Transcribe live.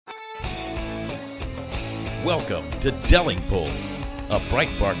Welcome to Delingpole, a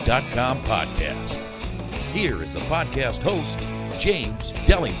Breitbart.com podcast. Here is the podcast host, James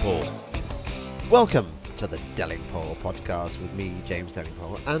Delingpole. Welcome to the Delingpole podcast with me, James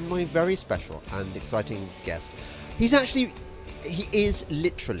Delingpole, and my very special and exciting guest. He is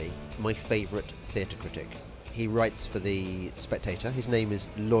literally my favourite theatre critic. He writes for the Spectator. His name is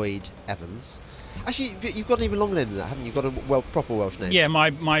Lloyd Evans. Actually, you've got an even longer name than that, haven't you? You've got a proper Welsh name. Yeah,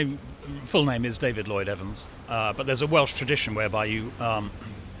 my full name is David Lloyd Evans, but there's a Welsh tradition whereby you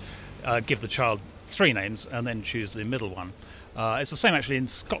give the child three names and then choose the middle one. It's the same actually in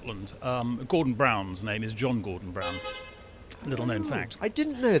Scotland. Gordon Brown's name is John Gordon Brown. Little known fact. I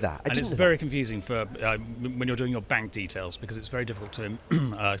didn't know that. It's very confusing for when you're doing your bank details, because it's very difficult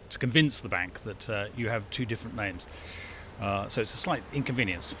to convince the bank that you have two different names. So it's a slight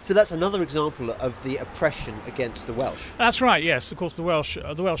inconvenience. So that's another example of the oppression against the Welsh. That's right. Yes, of course the Welsh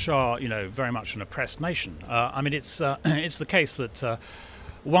are, very much an oppressed nation. It's the case that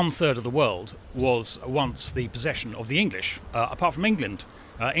 1/3 of the world was once the possession of the English, apart from England.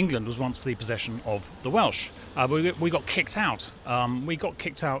 England was once the possession of the Welsh. We got kicked out.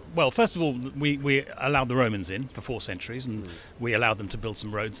 Well, first of all, we allowed the Romans in for 4 centuries, and we allowed them to build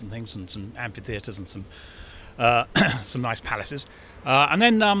some roads and things, and some amphitheatres and some nice palaces. And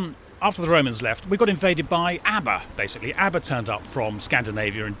then after the Romans left, we got invaded by ABBA, basically. ABBA turned up from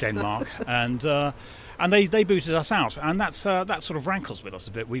Scandinavia and Denmark, and they booted us out. And that sort of rankles with us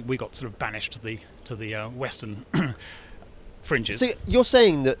a bit. We got sort of banished to the western fringes. So you're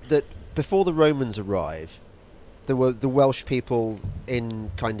saying that before the Romans arrive, there were the Welsh people in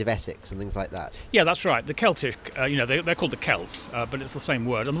kind of Essex and things like that? Yeah, that's right. The Celtic, they're called the Celts, but it's the same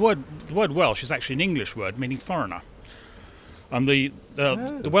word. And the word Welsh is actually an English word meaning foreigner. And the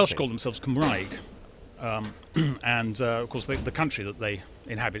Welsh call themselves Cymraeg. And, of course, the country that they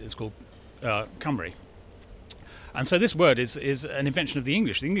inhabit is called Cymru. And so this word is an invention of the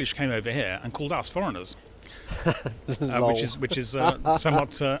English. The English came over here and called us foreigners. Which is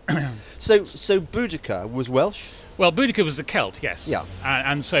somewhat. So Boudica was Welsh. Well, Boudica was a Celt, yes. Yeah.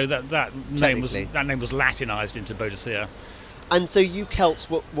 And so that name was Latinised into Boadicea. And so you Celts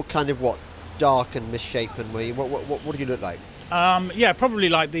were kind of what, dark and misshapen? Were you? What do you look like? Yeah, probably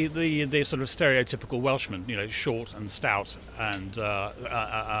like the sort of stereotypical Welshman. Short and stout and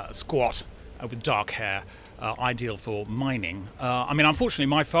squat with dark hair. Ideal for mining. Unfortunately,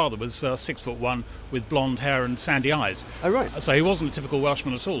 my father was 6'1" with blonde hair and sandy eyes. Oh, right. So he wasn't a typical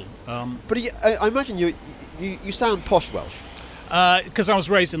Welshman at all. But I imagine you sound posh Welsh. Because I was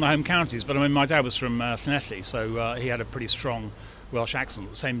raised in the home counties, but my dad was from Llanelli, so he had a pretty strong Welsh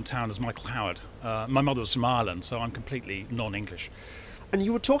accent, same town as Michael Howard. My mother was from Ireland, so I'm completely non-English. And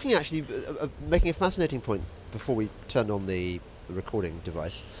you were talking, actually, making a fascinating point before we turned on the recording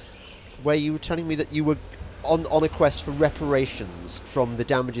device, where you were telling me that you were on a quest for reparations from the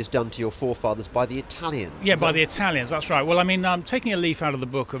damages done to your forefathers by the Italians. Yeah, by the Italians, that's right. Well, I'm taking a leaf out of the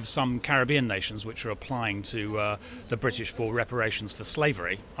book of some Caribbean nations which are applying to the British for reparations for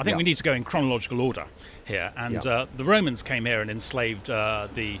slavery. I think we need to go in chronological order here. And the Romans came here and enslaved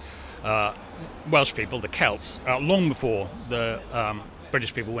the Welsh people, the Celts, long before the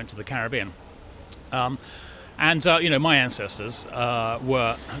British people went to the Caribbean. My ancestors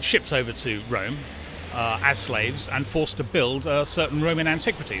were shipped over to Rome as slaves and forced to build certain Roman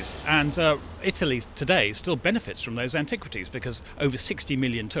antiquities. And Italy today still benefits from those antiquities because over 60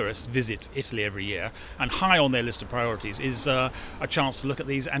 million tourists visit Italy every year, and high on their list of priorities is a chance to look at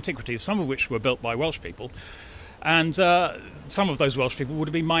these antiquities, some of which were built by Welsh people. And some of those Welsh people would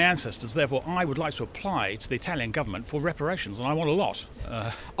have been my ancestors. Therefore, I would like to apply to the Italian government for reparations, and I want a lot.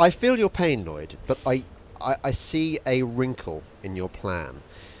 I feel your pain, Lloyd, but I see a wrinkle in your plan.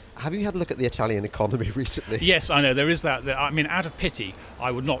 Have you had a look at the Italian economy recently? Yes, I know there is that. Out of pity, I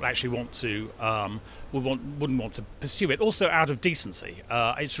would not actually want to, wouldn't want to pursue it. Also, out of decency,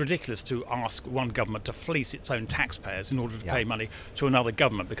 it's ridiculous to ask one government to fleece its own taxpayers in order to pay money to another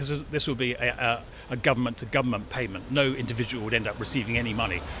government, because this would be a government-to-government payment. No individual would end up receiving any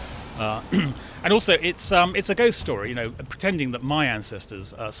money. And also, it's a ghost story. Pretending that my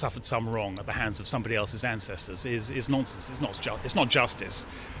ancestors suffered some wrong at the hands of somebody else's ancestors is nonsense. It's not justice.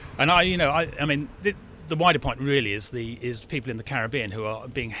 And the wider point really is people in the Caribbean who are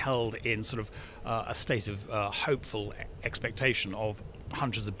being held in sort of a state of hopeful expectation of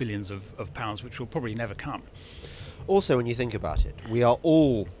hundreds of billions of pounds, which will probably never come. Also, when you think about it, we are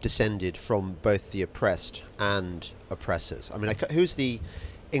all descended from both the oppressed and oppressors. Who's the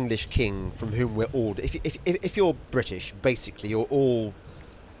English king from whom we're all... If you're British, basically you're all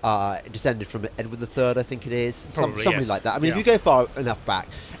descended from Edward III, I think it is. Probably, something yes. like that. I mean, Yeah. if you go far enough back,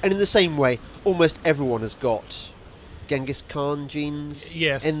 and in the same way, almost everyone has got Genghis Khan genes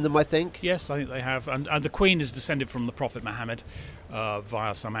Yes. in them, I think. Yes, I think they have. And the Queen is descended from the Prophet Muhammad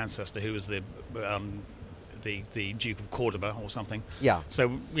via some ancestor who was the Duke of Cordoba or something. Yeah.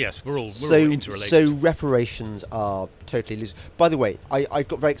 So, yes, we're all So interrelated. So reparations are totally loose. By the way, I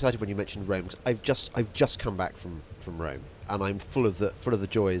got very excited when you mentioned Rome, because I've just come back from Rome, and I'm full of the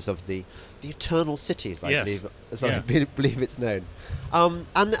joys of the eternal city, as I Yes. believe it's known.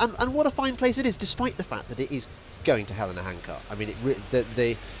 And what a fine place it is, despite the fact that it is going to hell in a handcart. I mean,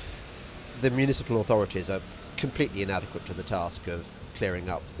 the municipal authorities are completely inadequate to the task of clearing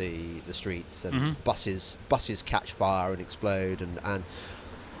up the streets, and buses catch fire and explode, and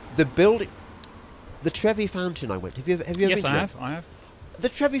the building, the Trevi Fountain. I went. Have you ever yes, been to it? I have. The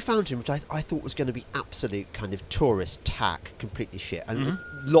Trevi Fountain, which I thought was going to be absolute kind of tourist tack, completely shit, and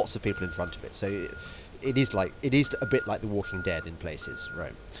lots of people in front of it. So it is a bit like The Walking Dead in places,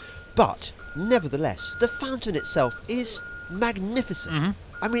 Rome. But nevertheless, the fountain itself is magnificent.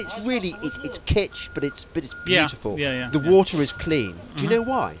 I mean, it's really it's kitsch, but it's beautiful. Yeah. The water is clean. Do you know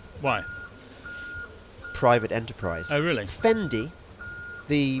why? Why? Private enterprise. Oh, really? Fendi,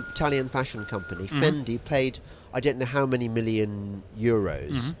 the Italian fashion company, Fendi paid I don't know how many million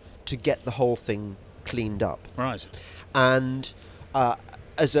euros to get the whole thing cleaned up. Right. And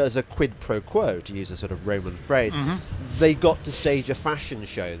as a quid pro quo, to use a sort of Roman phrase, they got to stage a fashion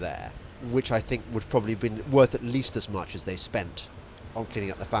show there, which I think would probably have been worth at least as much as they spent on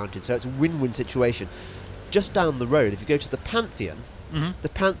cleaning up the fountain. So it's a win-win situation. Just down the road, if you go to the Pantheon, the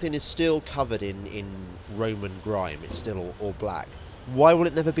Pantheon is still covered in Roman grime. It's still all black. Why will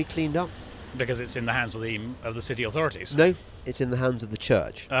it never be cleaned up? Because it's in the hands of the city authorities. No, it's in the hands of the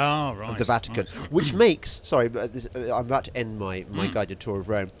Church. Oh, right. Of the Vatican, Right. which makes, sorry, but I'm about to end my guided tour of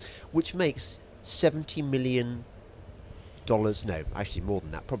Rome, which makes $70 million, no, actually more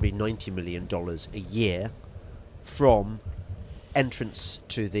than that, probably $90 million a year from entrance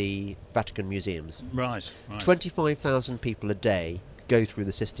to the Vatican museums. Right. 25,000 people a day go through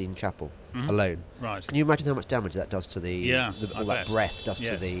the Sistine Chapel alone. Right. Can you imagine how much damage that does to all that bet. breath does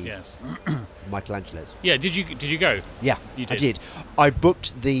to the Yes. Michelangelos? Yeah. Did you go? Yeah, You I did? did. I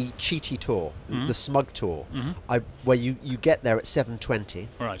booked the cheaty tour, the smug tour, where you get there at 7:20,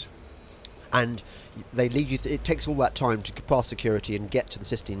 Right. and they lead you. It takes all that time to pass security and get to the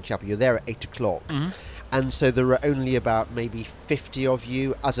Sistine Chapel. You're there at 8 o'clock, and so there are only about maybe 50 of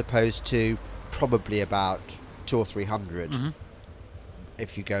you, as opposed to probably about 200 or 300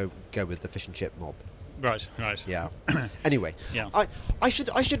 if you go with the fish and chip mob. Right. Right. Yeah. Anyway, Yeah. I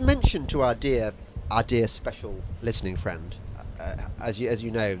should mention to our dear special listening friend, as you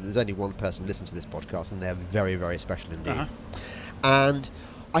know, there's only one person who listens to this podcast, and they're very, very special indeed. And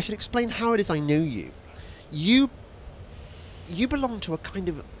I should explain how it is I know you. You belong to a kind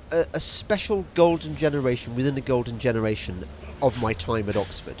of a special golden generation within the golden generation of my time at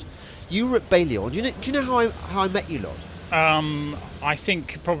Oxford. You were at Balliol. Do you know how I met you lot? I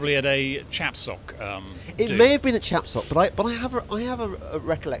think probably at a Chapsock. It may have been at Chapsock, but I have a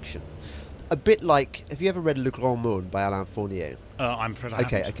recollection. A bit like, have you ever read Le Grand Monde by Alain Fournier? I'm afraid I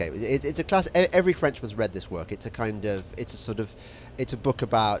haven't. Okay. It's a class. Every Frenchman's read this work. It's a book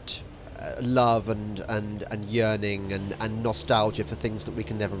about love and yearning and nostalgia for things that we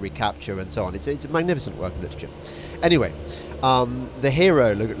can never recapture and so on. It's a magnificent work of literature. Anyway, the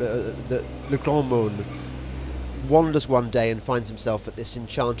hero, Le Grand Monde, wanders one day and finds himself at this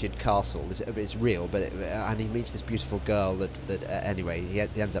enchanted castle. It's real, and he meets this beautiful girl that anyway he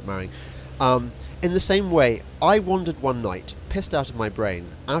ends up marrying. In the same way, I wandered one night, pissed out of my brain,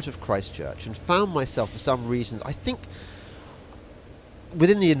 out of Christchurch, and found myself for some reasons, I think,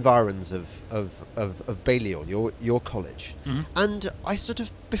 within the environs of Balliol, your college, and I sort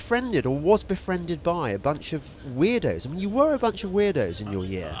of befriended, or was befriended by, a bunch of weirdos. I mean, you were a bunch of weirdos in your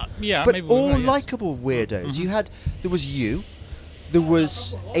year, yeah, but maybe we all were, yes. likeable weirdos. There was you, there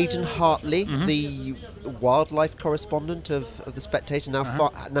was Aidan Hartley, the wildlife correspondent of the Spectator, now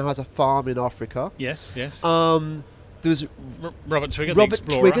has a farm in Africa. Yes. There was Robert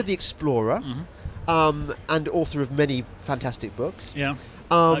Twigger, the explorer. And author of many fantastic books. Yeah.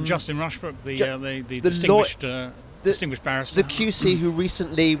 Justin Rushbrook, the distinguished barrister. The QC who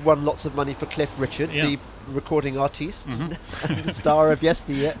recently won lots of money for Cliff Richard, the recording artiste, and the star of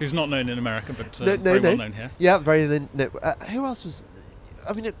Yesteryear. Who's not known in America, but very well known here. Yeah, very no. Who else was?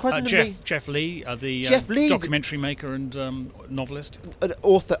 I mean, quite Jeff Lee, Jeff Lee, documentary maker and novelist, an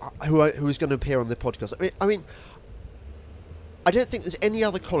author who is going to appear on the podcast. I mean, I don't think there's any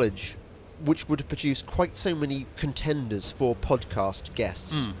other college which would have produced quite so many contenders for podcast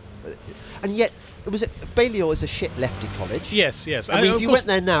guests. And yet, Balliol is a shit lefty college. Yes. I mean, if you went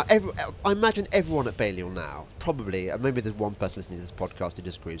there now, I imagine everyone at Balliol now, probably, maybe there's one person listening to this podcast who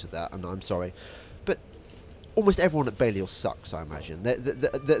disagrees with that, and I'm sorry, but almost everyone at Balliol sucks, I imagine.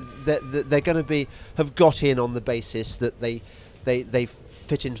 They're going to have got in on the basis that they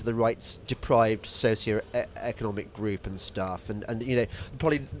fit into the right deprived socio-economic group and stuff, and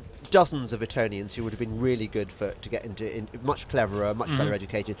probably dozens of Etonians who would have been really good to get into much cleverer, much better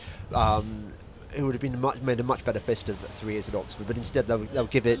educated, who would have been made a much better fist of 3 years at Oxford, but instead they'll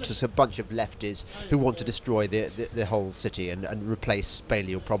give it to a bunch of lefties who want to destroy the whole city and replace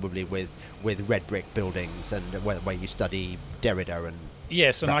Balliol probably with red brick buildings and where you study Derrida and.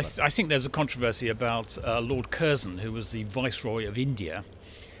 Yes, and I think there's a controversy about Lord Curzon, who was the Viceroy of India.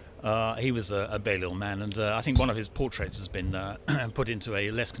 He was a Balliol man, and I think one of his portraits has been put into a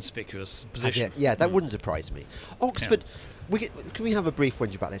less conspicuous position. Yeah, that wouldn't surprise me. Oxford, can we have a brief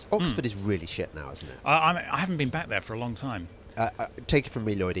whinge about this? Oxford is really shit now, isn't it? I haven't been back there for a long time. Take it from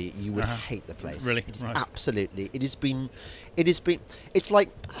me, Lloydie, you would hate the place. Really? It's right. Absolutely. It's like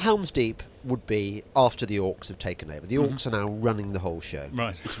Helm's Deep would be after the Orcs have taken over. The Orcs are now running the whole show.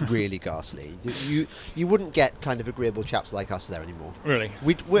 Right. It's really ghastly. You wouldn't get kind of agreeable chaps like us there anymore. Really?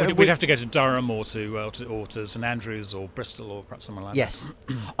 We'd have to go to Durham or to St Andrews or Bristol or perhaps somewhere like that. Yes.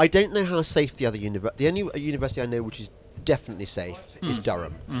 I don't know how safe the other the only university I know which is definitely safe is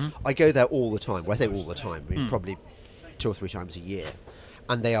Durham. I go there all the time. Well, I say all the time. I mean, probably 2 or 3 times a year,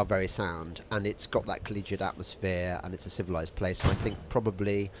 and they are very sound, and it's got that collegiate atmosphere, and it's a civilized place. And I think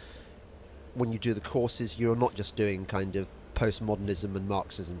probably when you do the courses, you're not just doing kind of postmodernism and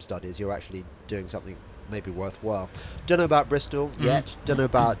Marxism studies, you're actually doing something maybe worthwhile. Don't know about Bristol yet, don't know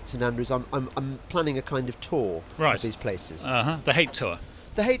about St Andrews. I'm planning a kind of tour of these places. The hate tour.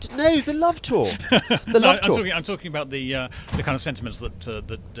 The love tour. I'm talking about the kind of sentiments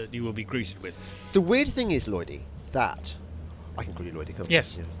that you will be greeted with. The weird thing is, Lloydie, that I can call you Lloydie, can't I?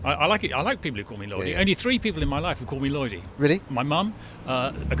 Yes, yeah. I like it. I like people who call me Lloydie. Only 3 people in my life who call me Lloydie. Really? My mum,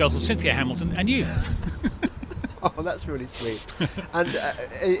 a girl called Cynthia Hamilton, and you. Oh, that's really sweet. And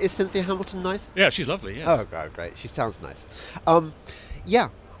is Cynthia Hamilton nice? Yeah, she's lovely. Yes. Oh, great. She sounds nice. Yeah,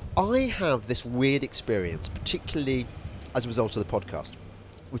 I have this weird experience, particularly as a result of the podcast,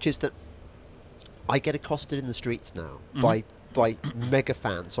 which is that I get accosted in the streets now by mega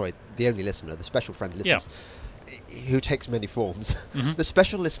fans. Sorry, the only listener, the special friend listens, who takes many forms. The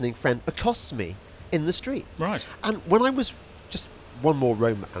special listening friend accosts me in the street. Right. And when I was, just one more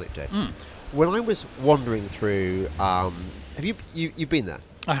Rome anecdote, when I was wandering through, have you've been there?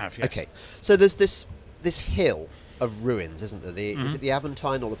 I have, yes. Okay, so there's this hill of ruins, isn't there? Is it the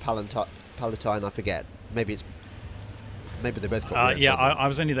Aventine or the Palatine? I forget. Maybe they both got ruins. Yeah, I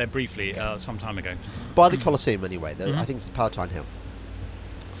was only there briefly some time ago. By the Colosseum, anyway. I think it's the Palatine Hill.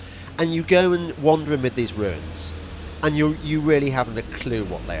 And you go and wander amid these ruins, and you really haven't a clue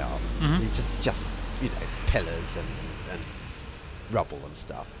what they are. Just pillars and rubble and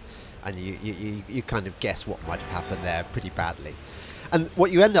stuff, and you kind of guess what might have happened there pretty badly. And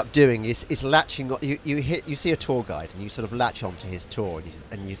what you end up doing is latching on. You see a tour guide, and you sort of latch onto his tour,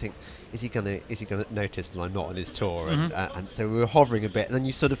 and you think, is he gonna notice that I'm not on his tour? And so we were hovering a bit, and then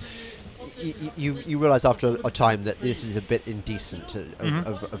you sort of you realise after a time that this is a bit indecent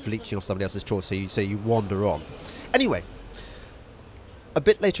of leeching off somebody else's tour, so you wander on. Anyway, a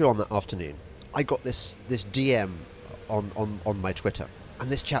bit later on that afternoon, I got this DM on my Twitter, and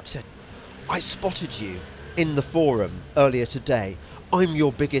this chap said, "I spotted you in the forum earlier today. I'm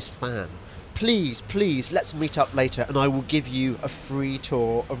your biggest fan. Please, let's meet up later, and I will give you a free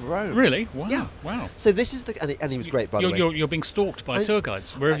tour of Rome." Really? Wow. Yeah. Wow. So this is and he was great, by the way. You're being stalked by tour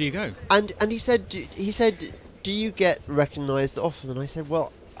guides wherever you go. And he said, "Do you get recognised often?" And I said,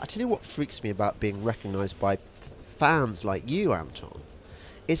 "Well, I tell you what freaks me about being recognised by fans like you, Anton,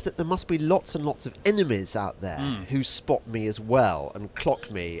 is that there must be lots and lots of enemies out there who spot me as well and clock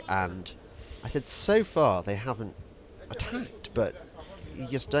me." And I said, "So far they haven't attacked, but you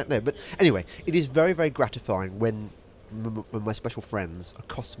just don't know." But anyway, it is very, very gratifying when my special friends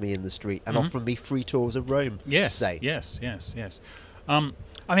accost me in the street and offer me free tours of Rome. Yes. I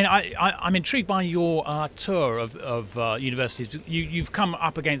mean, I'm intrigued by your tour of universities. You've come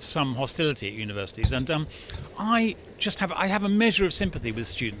up against some hostility at universities, and I have a measure of sympathy with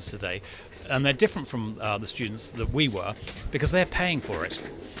students today, and they're different from the students that we were because they're paying for it.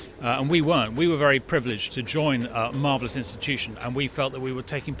 And we weren't. We were very privileged to join a marvellous institution, and we felt that we were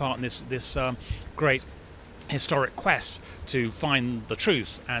taking part in this great historic quest to find the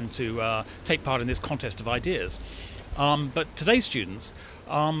truth and to take part in this contest of ideas. But today's students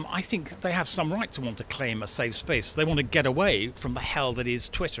I think they have some right to want to claim a safe space. They want to get away from the hell that is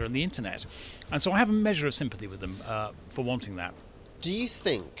Twitter and the internet. And so I have a measure of sympathy with them for wanting that. Do you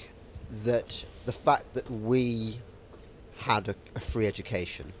think that the fact that we had a free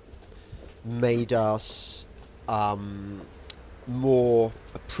education made us more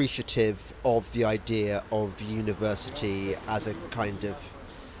appreciative of the idea of university as a kind of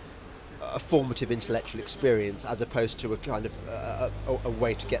a formative intellectual experience, as opposed to a kind of a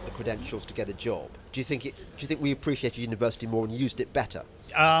way to get the credentials to get a job? Do you think we appreciated university more and used it better?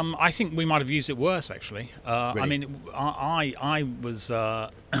 I think we might have used it worse, actually. Really? I mean, I was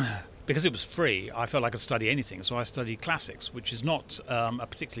because it was free. I felt I could study anything, so I studied classics, which is not a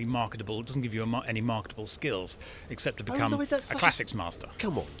particularly marketable. It doesn't give you any marketable skills except to become a classics master.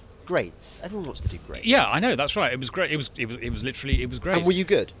 Come on. Grades. Everyone wants to do grades. Yeah, I know. That's right. It was great. It was great. And were you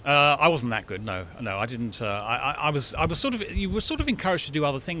good? I wasn't that good. No, I didn't. I was sort of. You were sort of encouraged to do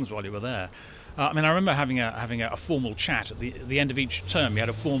other things while you were there. I mean, I remember having a formal chat at the end of each term. You had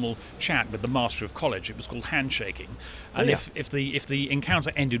a formal chat with the master of college. It was called handshaking, and if the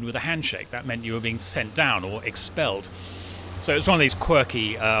encounter ended with a handshake, that meant you were being sent down or expelled. So it was one of these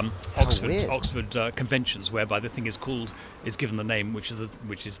quirky Oxford conventions whereby the thing is given the name which is the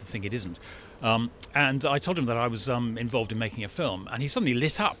thing it isn't. And I told him that I was involved in making a film, and he suddenly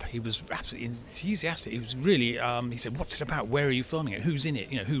lit up. He was absolutely enthusiastic. He was really. He said, "What's it about? Where are you filming it? Who's in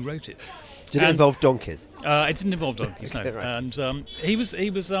it? Who wrote it?" Did it involve donkeys? It didn't involve donkeys, no. Right. And he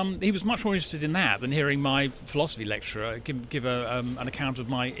was much more interested in that than hearing my philosophy lecturer give an account of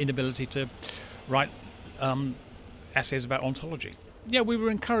my inability to write essays about ontology. Yeah, we were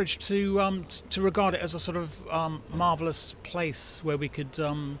encouraged to regard it as a sort of marvellous place where we could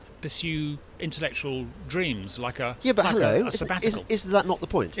pursue intellectual dreams, like a sabbatical. Is that not the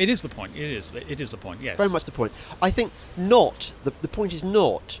point? It is the point. It is the point. Yes, very much the point. I think not. The point is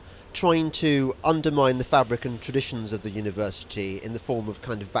not trying to undermine the fabric and traditions of the university in the form of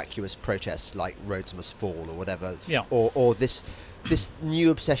kind of vacuous protests like Rhodes Must Fall or whatever. Yeah. Or this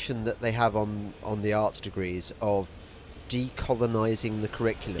new obsession that they have on the arts degrees of decolonising the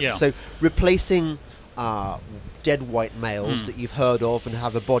curriculum. Yeah. So replacing dead white males that you've heard of and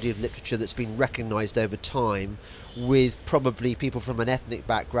have a body of literature that's been recognised over time with probably people from an ethnic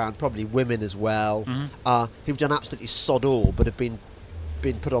background, probably women as well, who've done absolutely sod all but have been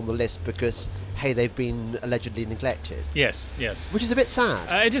put on the list because, hey, they've been allegedly neglected. Yes. Which is a bit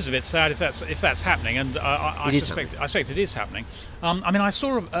sad. It is a bit sad if that's happening, and I suspect it is happening. I mean, I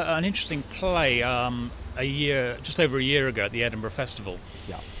saw an interesting play just over a year ago at the Edinburgh Festival.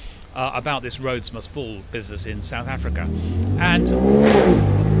 Yeah. About this Rhodes Must Fall business in South Africa, and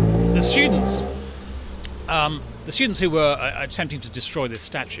the students who were attempting to destroy this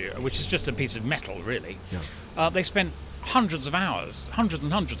statue, which is just a piece of metal, really, they spent hundreds and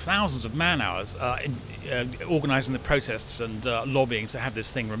hundreds, thousands of man hours organising the protests and lobbying to have this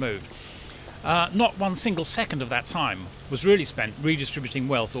thing removed. Not one single second of that time was really spent redistributing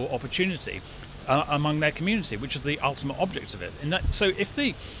wealth or opportunity among their community, which is the ultimate object of it. So if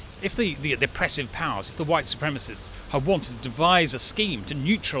the oppressive powers, if the white supremacists had wanted to devise a scheme to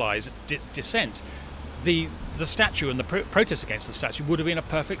neutralise dissent, the statue and the protest against the statue would have been a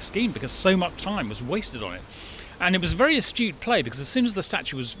perfect scheme, because so much time was wasted on it. And it was a very astute play, because as soon as the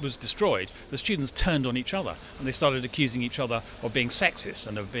statue was destroyed, the students turned on each other and they started accusing each other of being sexist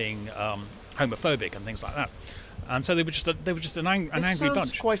and of being homophobic and things like that. And so they were just an angry bunch. It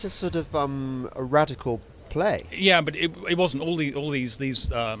sounds quite a sort of a radical play. Yeah, but it wasn't. All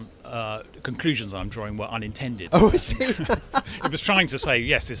these conclusions I'm drawing were unintended. Oh, I see. It was trying to say,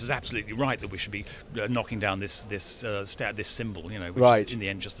 yes, this is absolutely right that we should be knocking down this symbol, which is in the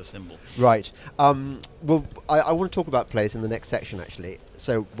end just a symbol. Right. Well, I want to talk about plays in the next section, actually.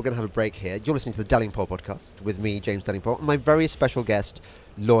 So we're going to have a break here. You're listening to the Delingpole podcast with me, James Delingpole, and my very special guest,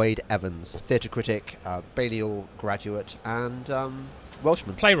 Lloyd Evans, theatre critic, Balliol graduate, and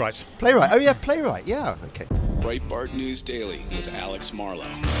Welshman. Playwright. Oh yeah, playwright. Yeah. Okay. Breitbart News Daily with Alex Marlowe.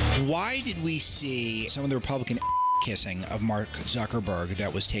 Why did we see some of the Republican kissing of Mark Zuckerberg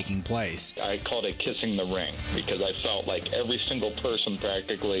that was taking place? I called it kissing the ring, because I felt like every single person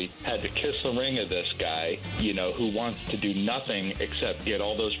practically had to kiss the ring of this guy, who wants to do nothing except get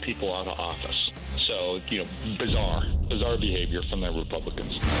all those people out of office. So, bizarre behavior from the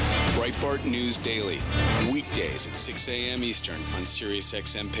Republicans. Breitbart News Daily, weekdays at 6 a.m. Eastern on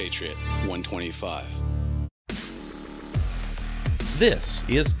SiriusXM Patriot 125. This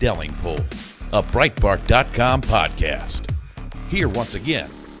is Delingpole, a Breitbart.com podcast. Here once again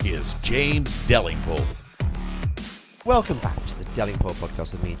is James Delingpole. Welcome back to the Delingpole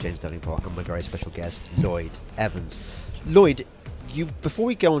podcast with me, James Delingpole, and my very special guest, Lloyd Evans. Lloyd, before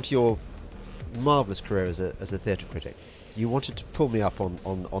we go on to your marvellous career as a theatre critic, you wanted to pull me up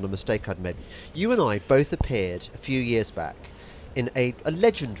on a mistake I'd made. You and I both appeared a few years back in a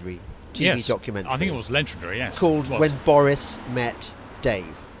legendary TV documentary. I think it was legendary, yes. Called When Boris Met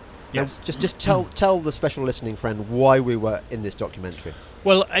Dave. Yes. Now, just tell the special listening friend why we were in this documentary.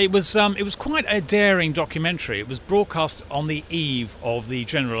 Well, it was quite a daring documentary. It was broadcast on the eve of the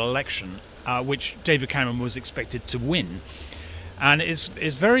general election, which David Cameron was expected to win. And it's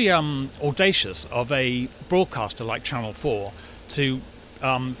very audacious of a broadcaster like Channel 4 to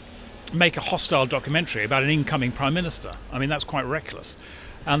make a hostile documentary about an incoming Prime Minister. I mean, that's quite reckless.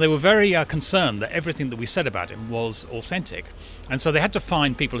 And they were very concerned that everything that we said about him was authentic. And so they had to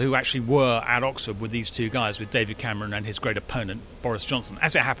find people who actually were at Oxford with these two guys, with David Cameron and his great opponent, Boris Johnson.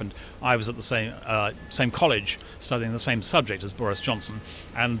 As it happened, I was at the same college, studying the same subject as Boris Johnson.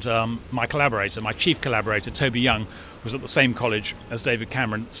 And my chief collaborator, Toby Young, was at the same college as David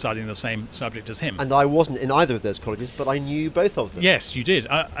Cameron, studying the same subject as him. And I wasn't in either of those colleges, but I knew both of them. Yes, you did.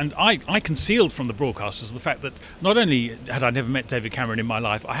 And I concealed from the broadcasters the fact that not only had I never met David Cameron in my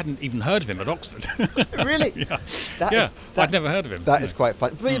life, I hadn't even heard of him at Oxford. Really? Yeah. I'd never heard of him. That is quite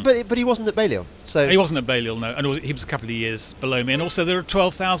fun. But he wasn't at Balliol. So he wasn't at Balliol, no. And he was a couple of years below me. And also there are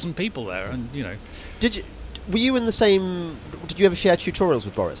 12,000 people there. And, were you in the same... Did you ever share tutorials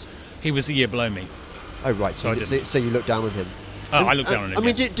with Boris? He was a year below me. Oh, right. So you looked down on him. I looked down on him. I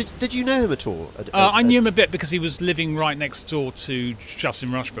mean, did you know him at all? I knew him a bit because he was living right next door to Justin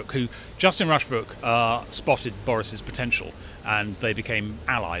Rushbrook, who Justin Rushbrook spotted Boris's potential, and they became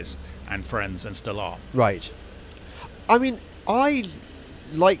allies and friends and still are. Right. I mean, I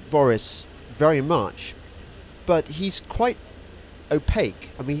like Boris very much, but he's quite opaque.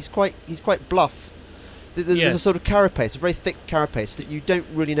 I mean, he's quite bluff. There's a sort of carapace, a very thick carapace that you don't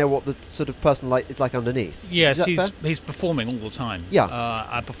really know what the sort of person is like underneath. Yes, he's performing all the time.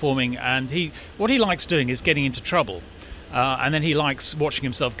 Yeah, performing, and what he likes doing is getting into trouble, and then he likes watching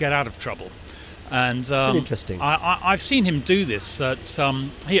himself get out of trouble. And it's interesting. I've seen him do this at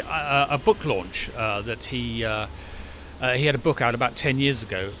a book launch that he had a book out about 10 years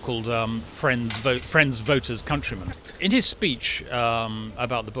ago called Friends, Voters, Countrymen. In his speech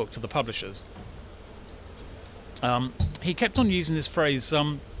about the book to the publishers, he kept on using this phrase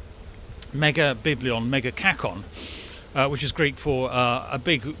mega biblion, mega kakon, which is Greek for a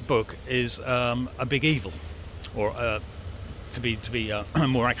big book is a big evil, or to be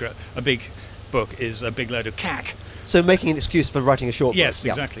more accurate, a big book is a big load of cack. So making an excuse for writing a short book. Yes,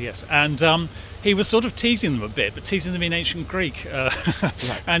 exactly, yes. And he was sort of teasing them a bit, but teasing them in ancient Greek,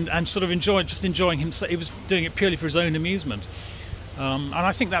 right. and sort of enjoying himself. He was doing it purely for his own amusement. And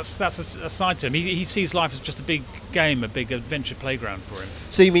I think that's a side to him. He sees life as just a big game, a big adventure playground for him.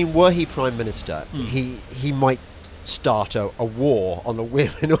 So you mean, were he Prime Minister, he might start a war on a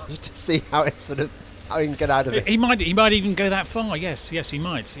whim in order to see how he can get out of it? He might even go that far. Yes, he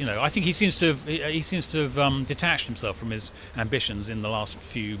might. I think he seems to have detached himself from his ambitions in the last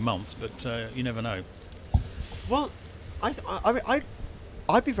few months. But you never know. Well,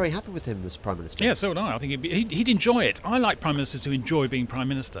 I'd be very happy with him as Prime Minister. Yeah, so would I. I think he'd enjoy it. I like Prime Ministers who enjoy being Prime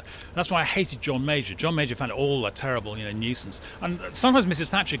Minister. That's why I hated John Major. John Major found it all a terrible, nuisance. And sometimes Mrs.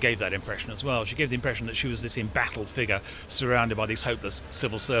 Thatcher gave that impression as well. She gave the impression that she was this embattled figure surrounded by these hopeless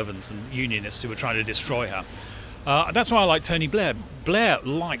civil servants and unionists who were trying to destroy her. That's why I like Tony Blair. Blair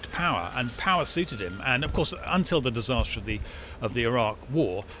liked power, and power suited him. And of course, until the disaster of the Iraq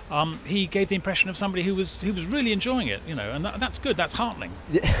War, he gave the impression of somebody who was really enjoying it. And that's good. That's heartening.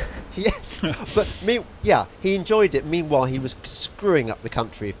 Yes, but he enjoyed it. Meanwhile, he was screwing up the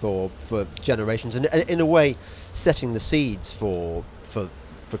country for generations, and in a way, setting the seeds for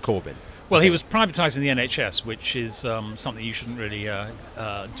Corbyn. Well, he was privatising the NHS, which is something you shouldn't really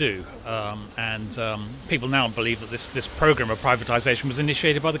do. And people now believe that this programme of privatisation was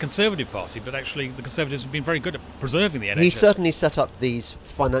initiated by the Conservative Party, but actually the Conservatives have been very good at preserving the NHS. He certainly set up these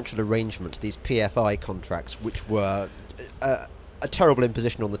financial arrangements, these PFI contracts, which were a terrible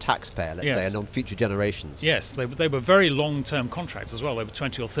imposition on the taxpayer, let's say, and on future generations. Yes, they were very long-term contracts as well. They were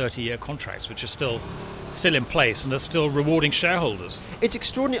 20 or 30-year contracts, which are still in place and are still rewarding shareholders. It's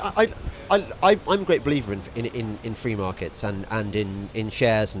extraordinary. I'm a great believer in free markets and in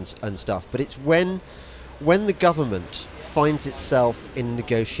shares and stuff, but it's when the government finds itself in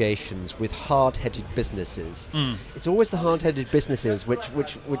negotiations with hard-headed businesses. It's always the hard-headed businesses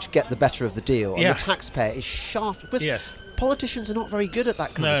which get the better of the deal, and the taxpayer is shafted. Yes. Politicians are not very good at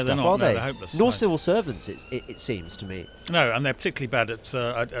that kind of stuff, they're not. are they? They're hopeless. Nor civil servants, it seems to me. No, and they're particularly bad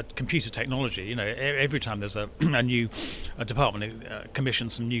at computer technology. Every time there's a new department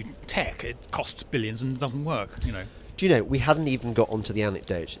commissions some new tech, it costs billions and doesn't work. Do you know, we hadn't even got onto the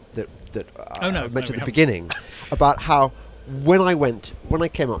anecdote that I mentioned at the beginning about how when I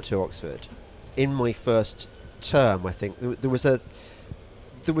came up to Oxford in my first term, I think there was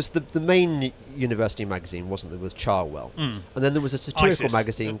the main university magazine, wasn't there? Was Charwell, and then there was a satirical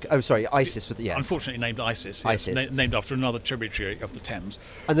magazine. Oh, sorry, ISIS. Unfortunately named ISIS. ISIS. Yes, named after another tributary of the Thames.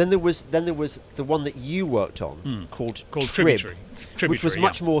 And then there was the one that you worked on called Tributary, which was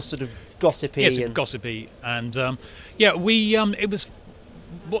much more sort of gossipy. Yes, gossipy, and it was.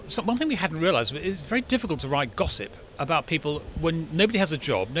 One thing we hadn't realised, it's very difficult to write gossip about people when nobody has a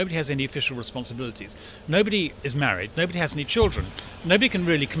job, nobody has any official responsibilities, nobody is married, nobody has any children, nobody can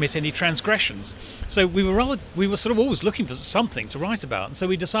really commit any transgressions. So we were sort of always looking for something to write about, and so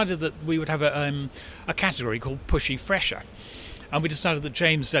we decided that we would have a category called Pushy Fresher. And we decided that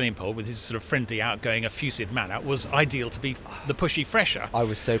James Delingpole, with his sort of friendly, outgoing, effusive manner, was ideal to be the pushy fresher. I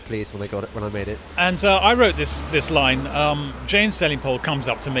was so pleased when I made it. And I wrote this line. James Delingpole comes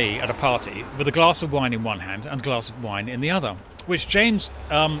up to me at a party with a glass of wine in one hand and a glass of wine in the other, which James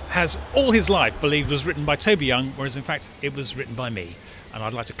has all his life believed was written by Toby Young, whereas in fact it was written by me. And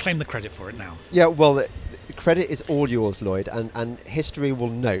I'd like to claim the credit for it now. Yeah, well, the credit is all yours, Lloyd, and history will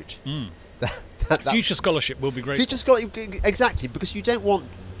note that future scholarship will be great. Future scholarship, exactly, because you don't want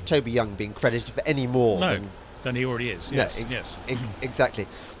Toby Young being credited for any more than he already is. Yes, yes, exactly.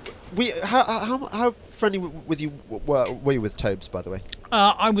 How friendly with you were you with Tobes, by the way?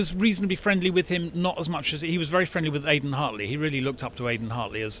 I was reasonably friendly with him, not as much as he was very friendly with Aidan Hartley. He really looked up to Aidan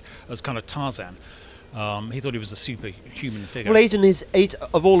Hartley as kind of Tarzan. He thought he was a superhuman figure. Well, Aidan is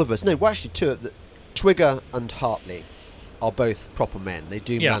of all of us. No, well, actually, two. Twigger and Hartley are both proper men. They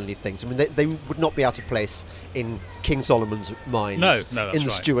do manly things. I mean, they would not be out of place in King Solomon's mines. No, that's in the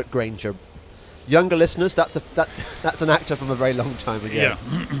right. Stuart Granger. Younger listeners, that's an actor from a very long time ago.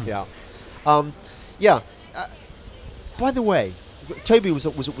 Yeah. By the way, Toby was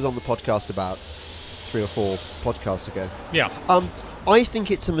on the podcast about 3 or 4 podcasts ago. Yeah. I think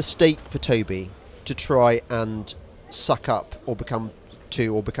it's a mistake for Toby to try and suck up or become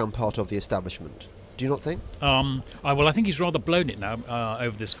part of the establishment. Do you not think? I think he's rather blown it now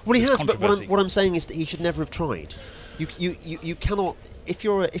over this. Well, he this has, controversy. but what I'm saying is that he should never have tried. You cannot. If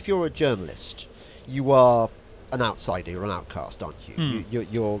you're a journalist, you are an outsider. You're an outcast, aren't you?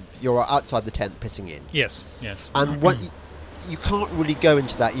 You're outside the tent, pissing in. Yes. And what you can't really go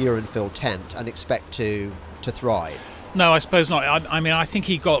into that urine-filled tent and expect to thrive. No, I suppose not. I mean, I think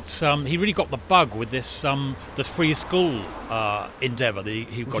he really got the bug with this the free school endeavour that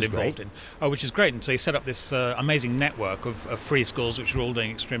he got involved in, which is great. And so he set up this amazing network of free schools, which were all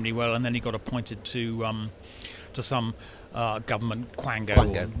doing extremely well. And then he got appointed to some government quango.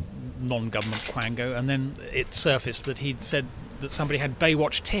 Or non-government quango, and then it surfaced that he'd said that somebody had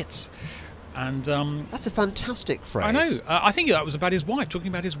Baywatch tits. And that's a fantastic phrase. I know. I think that was about his wife, talking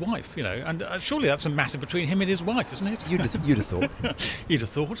about his wife, and surely that's a matter between him and his wife, isn't it? You'd have thought. You'd have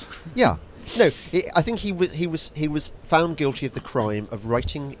thought. Yeah. No, I think he was found guilty of the crime of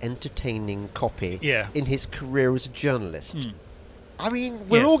writing entertaining copy in his career as a journalist. I mean,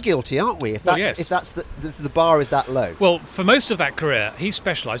 we're all guilty, aren't we? If that's the bar is that low. Well, for most of that career, he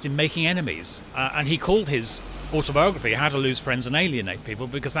specialised in making enemies, and he called his autobiography "How to Lose Friends and Alienate People"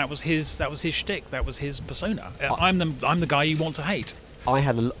 because that was his shtick, that was his persona. I'm the guy you want to hate. I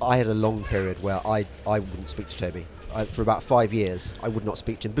had a long period where I wouldn't speak to Toby. For about 5 years, I would not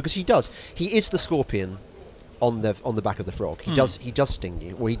speak to him because he is the scorpion on the back of the frog. He does sting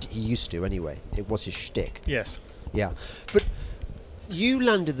you, or he used to anyway. It was his shtick. Yes. Yeah, but. You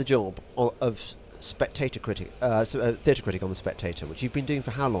landed the job of Spectator critic, theatre critic on the Spectator, which you've been doing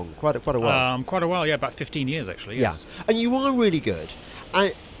for how long? Quite a while. Quite a while, yeah, about 15 years actually. Yes. Yeah, and you are really good.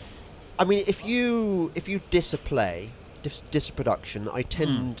 I mean, if you diss a play, diss a production, I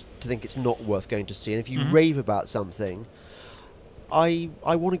tend to think it's not worth going to see. And if you rave about something, I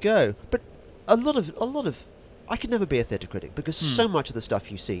want to go. But a lot of I could never be a theatre critic because so much of the stuff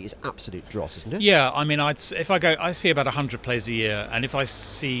you see is absolute dross, isn't it? Yeah, I mean, I see about 100 plays a year, and if I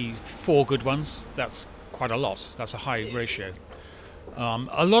see 4 good ones, that's quite a lot. That's a high ratio.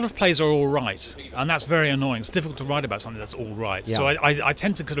 A lot of plays are all right, and that's very annoying. It's difficult to write about something that's all right. Yeah. So I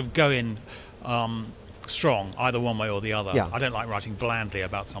tend to kind of go in strong, either one way or the other. Yeah. I don't like writing blandly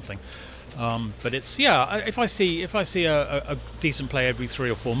about something. But it's if I see a decent play every 3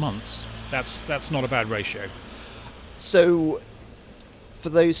 or 4 months, that's not a bad ratio. So, for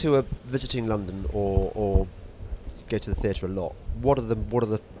those who are visiting London or go to the theatre a lot, what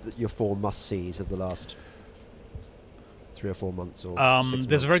are your 4 must-sees of the last 3 or 4 months or 6 months?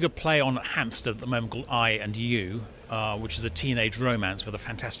 There's a very good play on Hampstead at the moment called I and You, which is a teenage romance with a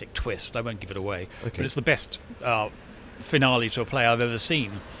fantastic twist. I won't give it away, but it's the best finale to a play I've ever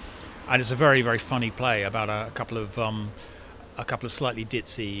seen, and it's a very, very funny play about a couple of slightly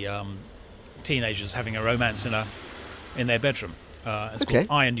ditzy teenagers having a romance in their bedroom. It's called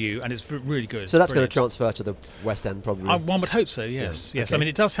I and You, and it's really good. So that's going to transfer to the West End, probably. One would hope so. Yes, yes. Okay. I mean,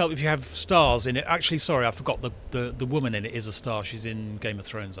 it does help if you have stars in it. Actually, sorry, I forgot the woman in it is a star. She's in Game of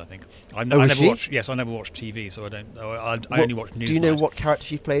Thrones, I think. I never watch. Yes, I never watch TV, so I don't. I only watch news. Do you know what character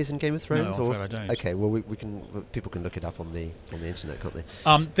she plays in Game of Thrones? No, I'm afraid I don't. Okay, well, we can. People can look it up on the internet, can't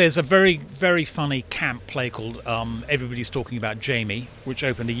they? There's a very, very funny camp play called Everybody's Talking About Jamie, which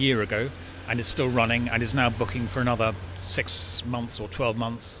opened a year ago, and is still running, and is now booking for another 6 months or 12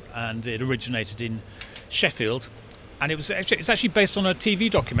 months, and it originated in Sheffield, and it's actually based on a TV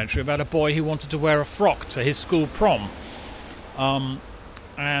documentary about a boy who wanted to wear a frock to his school prom.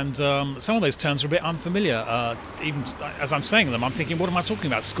 And some of those terms are a bit unfamiliar. Even as I'm saying them, I'm thinking, what am I talking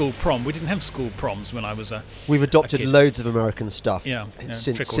about? School prom? We didn't have school proms when I was a We've adopted a kid. Loads of American stuff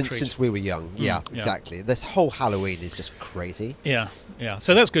since we were young. Yeah, exactly. This whole Halloween is just crazy. Yeah.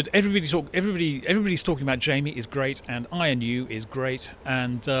 So that's good. Everybody's talking about Jamie is great, and I and You is great,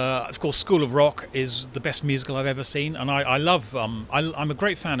 and of course School of Rock is the best musical I've ever seen, and I love. I'm a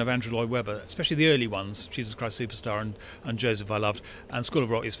great fan of Andrew Lloyd Webber, especially the early ones, Jesus Christ Superstar and Joseph I Loved, and School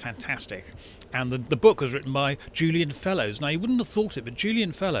of Rock is fantastic. And the book was written by Julian Fellows. Now, you wouldn't have thought it, but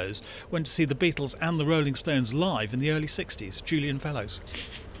Julian Fellows went to see the Beatles and the Rolling Stones live in the early 60s. Julian Fellows.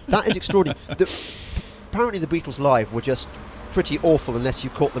 That is extraordinary. Apparently the Beatles live were just pretty awful unless you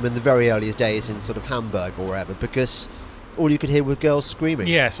caught them in the very earliest days in sort of Hamburg or wherever, because all you could hear were girls screaming.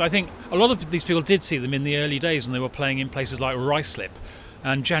 Yes, I think a lot of these people did see them in the early days, and they were playing in places like Ruislip.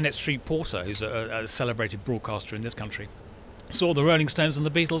 And Janet Street Porter, who's a celebrated broadcaster in this country, saw the Rolling Stones and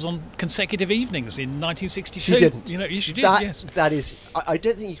the Beatles on consecutive evenings in 1962. She didn't. She did, yes. That is... I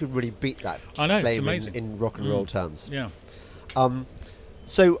don't think you could really beat that I know, claim it's amazing. in rock and roll terms. Yeah.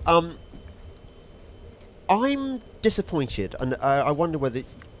 I'm disappointed, and I wonder whether...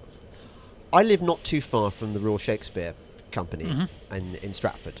 I live not too far from the Royal Shakespeare Company in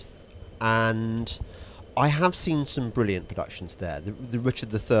Stratford, and I have seen some brilliant productions there. The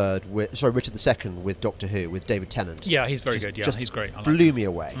Richard II with Doctor Who, with David Tennant. Yeah, he's very good. Yeah, he's great. Blew me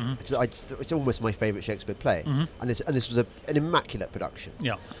away. It's almost my favourite Shakespeare play, and this was an immaculate production.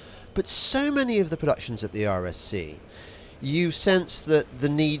 Yeah. But so many of the productions at the RSC, you sense that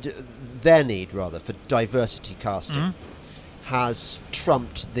their need for diversity casting has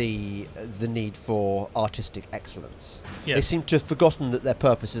trumped the need for artistic excellence. Yes. They seem to have forgotten that their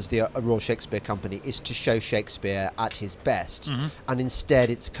purpose as the Royal Shakespeare Company is to show Shakespeare at his best, and instead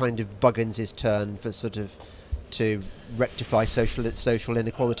it's kind of Buggins' turn for sort of to rectify social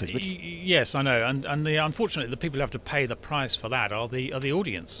inequalities. Yes, I know, and unfortunately, the people who have to pay the price for that are the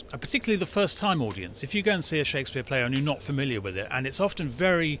audience, particularly the first-time audience. If you go and see a Shakespeare play and you're not familiar with it, and it's often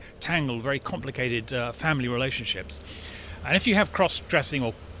very tangled, very complicated family relationships, and if you have cross-dressing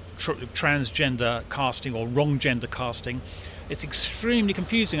or transgender casting or wrong gender casting, it's extremely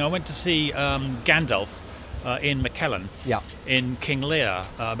confusing. I went to see Gandalf in McKellen in King Lear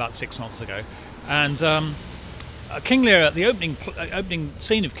about 6 months ago, and King Lear, the opening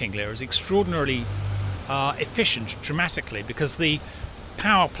scene of King Lear is extraordinarily efficient dramatically, because the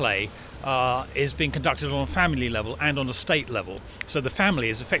power play is being conducted on a family level and on a state level. So the family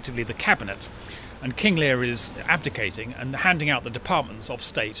is effectively the cabinet, and King Lear is abdicating and handing out the departments of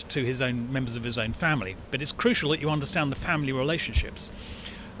state to his own members of his own family. But it's crucial that you understand the family relationships.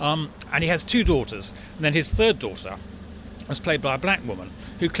 And he has 2 daughters, and then his third daughter was played by a black woman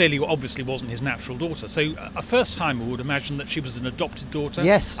who clearly obviously wasn't his natural daughter. So a first-timer would imagine that she was an adopted daughter,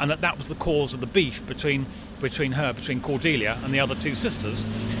 yes, and that was the cause of the beef between Cordelia and the other 2 sisters.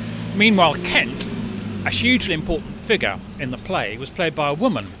 Meanwhile, Kent, a hugely important figure in the play, was played by a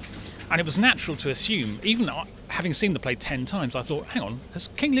woman, and it was natural to assume, even having seen the play 10 times, I thought, hang on, has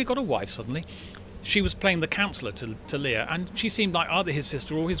King Lear got a wife suddenly? She was playing the counsellor to Lear, and she seemed like either his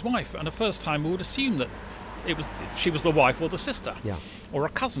sister or his wife, and a first-timer would assume that she was the wife or the sister, or a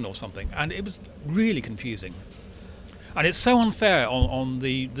cousin or something, and it was really confusing. And it's so unfair on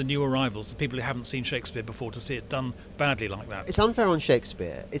the new arrivals, the people who haven't seen Shakespeare before, to see it done badly like that. It's unfair on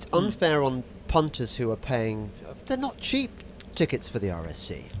Shakespeare. It's unfair on punters who are paying... They're not cheap tickets for the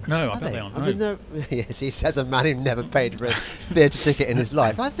RSC. No, I bet they aren't. I mean, yes, he says a man who never paid for a theatre ticket in his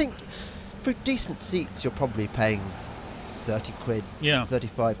life. I think for decent seats you're probably paying 30 quid,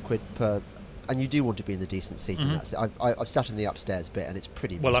 35 quid per... And you do want to be in the decent seat. And I've sat in the upstairs bit, and it's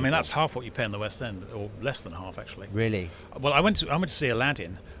pretty miserable. Well, I mean, that's half what you pay in the West End, or less than half, actually. Really? Well, I went to see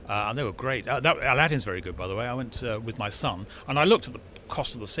Aladdin, and they were great. Aladdin's very good, by the way. I went with my son, and I looked at the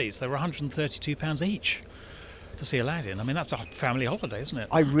cost of the seats. They were £132 each. to see Aladdin. I mean, that's a family holiday, isn't it?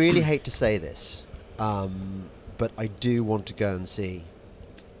 I really hate to say this, but I do want to go and see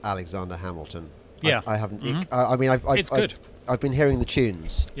Alexander Hamilton. Yeah. I haven't. Mm-hmm. I mean, It's good. I've been hearing the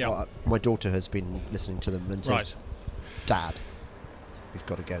tunes. Yeah. My daughter has been listening to them and says, Right. "Dad, we've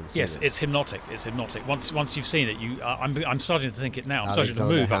got to go and see Yes, this." it's hypnotic. It's hypnotic. Once you've seen it, I'm starting to think it now. I'm starting to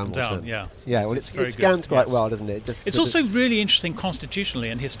Alexander move Hamilton. up and down. Yeah. Yeah, well, very it good, scans quite yes. well, doesn't it? Just It's sort of- also really interesting constitutionally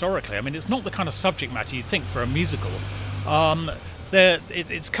and historically. I mean, it's not the kind of subject matter you'd think for a musical.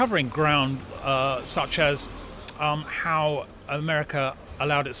 It's covering ground such as how America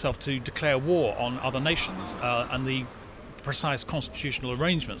allowed itself to declare war on other nations and the precise constitutional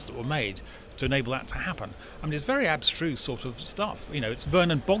arrangements that were made to enable that to happen. I mean, it's very abstruse sort of stuff. You know, it's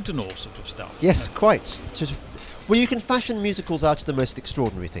Vernon Bogdanor sort of stuff. Yes, quite. Sort of, well, you can fashion musicals out of the most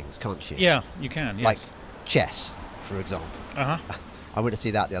extraordinary things, can't you? Yeah, you can. Yes. Like chess, for example. Uh-huh. I went to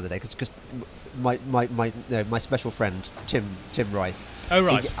see that the other day because my special friend Tim Rice. Oh,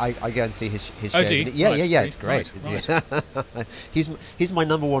 right. I go and see his Oh, shows. do you? And yeah, Right, yeah, it's great. right. He's my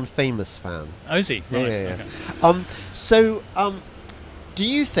number one famous fan. Oh, is he? Right. Yeah. Okay. So, do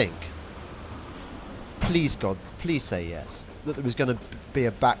you think? Please, God, please say yes. That there was going to be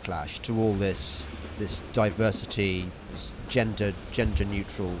a backlash to all this diversity, this gender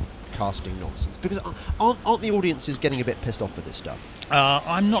neutral casting nonsense, because aren't the audiences getting a bit pissed off with this stuff?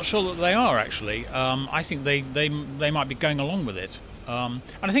 I'm not sure that they are actually. I think they might be going along with it, and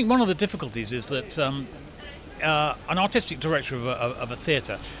I think one of the difficulties is that an artistic director of a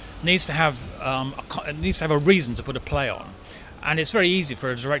theatre needs to have a reason to put a play on. And it's very easy for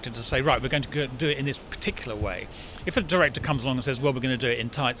a director to say, right, we're going to do it in this particular way. If a director comes along and says, well, we're going to do it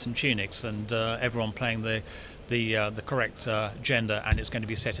in tights and tunics and everyone playing the correct gender and it's going to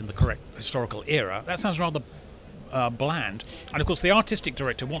be set in the correct historical era, that sounds rather bland. And of course, the artistic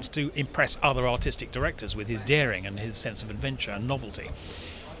director wants to impress other artistic directors with his daring and his sense of adventure and novelty.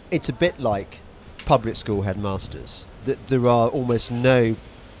 It's a bit like public school headmasters. There are almost no,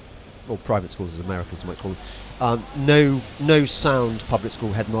 or private schools as Americans might call them, no sound public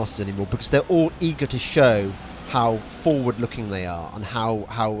school headmasters anymore, because they're all eager to show how forward-looking they are and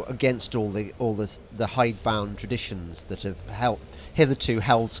how against all the hidebound traditions that have hitherto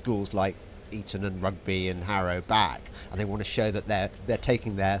held schools like Eton and Rugby and Harrow back, and they want to show that they're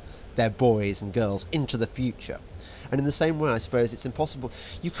taking their boys and girls into the future. And in the same way, I suppose it's impossible.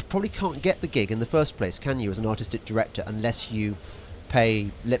 You probably can't get the gig in the first place, can you, as an artistic director, unless you pay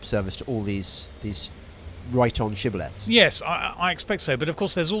lip service to all these right-on shibboleths. Yes, I expect so. But of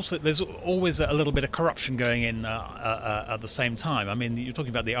course, there's always a little bit of corruption going in at the same time. I mean, you're talking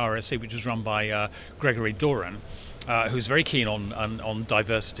about the RSC, which is run by Gregory Doran, who's very keen on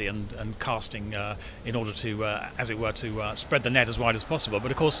diversity and casting in order to, as it were, to spread the net as wide as possible.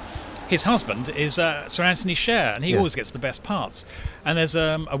 But of course, his husband is Sir Anthony Sher, and he always gets the best parts. And there's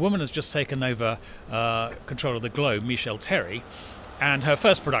a woman has just taken over control of the Globe, Michelle Terry. And her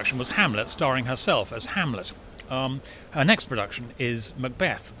first production was Hamlet, starring herself as Hamlet. Her next production is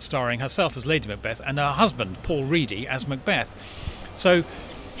Macbeth, starring herself as Lady Macbeth, and her husband, Paul Reedy, as Macbeth. So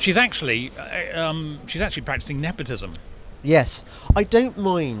she's actually practicing nepotism. Yes, I don't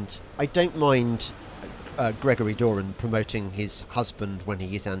mind Gregory Doran promoting his husband when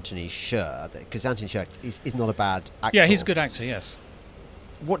he is Anthony Sher, because Anthony Sher is not a bad actor. Yeah, he's a good actor. Yes.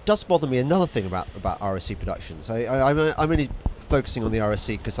 What does bother me, another thing about RSC Productions, I'm only focusing on the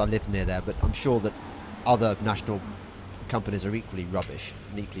RSC because I live near there, but I'm sure that other national companies are equally rubbish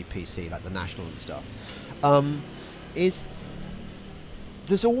and equally PC, like the National and stuff, is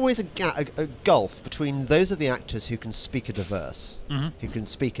there's always a gulf between those of the actors who can speak a diverse, who can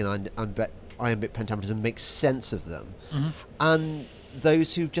speak in iambic pentameter and make sense of them, and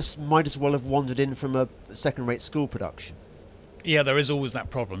those who just might as well have wandered in from a second-rate school production. Yeah, there is always that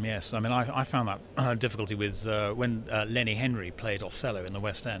problem, yes. I mean, I found that difficulty with when Lenny Henry played Othello in the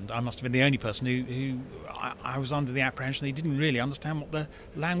West End. I must have been the only person who I was under the apprehension that he didn't really understand what the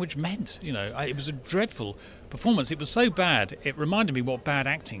language meant. You know, it was a dreadful performance. It was so bad, it reminded me what bad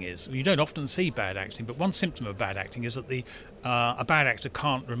acting is. You don't often see bad acting, but one symptom of bad acting is that a bad actor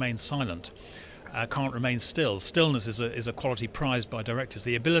can't remain silent. Can't remain still. Stillness is a quality prized by directors.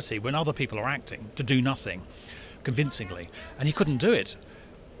 The ability, when other people are acting, to do nothing convincingly, and he couldn't do it.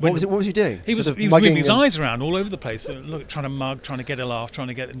 What was he doing? He was moving his eyes around all over the place, trying to mug, trying to get a laugh, trying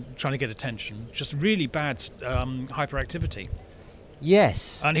to get attention. Just really bad hyperactivity.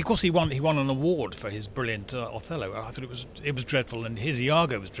 Yes. And of course he won an award for his brilliant Othello. I thought it was dreadful, and his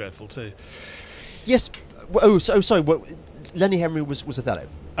Iago was dreadful too. Yes. Sorry. Lenny Henry was Othello.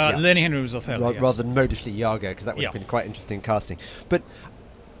 Yeah. Lenny Henry was Othello, yes. Rather than modishly Iago, because that would have been quite interesting casting. But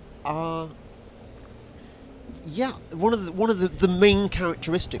Yeah, one of the main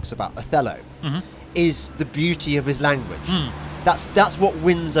characteristics about Othello is the beauty of his language. That's what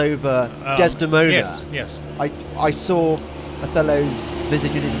wins over Desdemona. Yes. I saw Othello's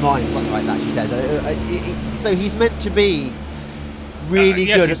visage in his mind, something like that. She says. So he's meant to be really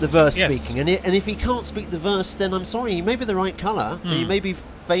good at the verse speaking, and if he can't speak the verse, then I'm sorry, he may be the right colour. He may be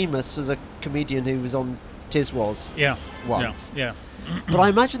famous as a comedian who was on Tiswas once. Yeah. But I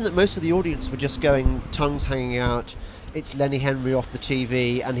imagine that most of the audience were just going, tongues hanging out, it's Lenny Henry off the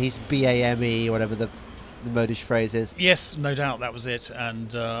TV, and he's BAME, whatever the modish phrase is. Yes, no doubt that was it.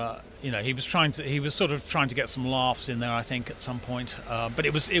 And he was sort of trying to get some laughs in there, I think, at some point. But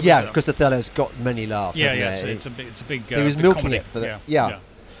it was because Othello's got many laughs. It's a big. So he was big milking comedy. it for the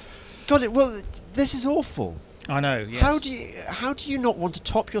Got it. Well, this is awful. I know. Yes. How do you not want to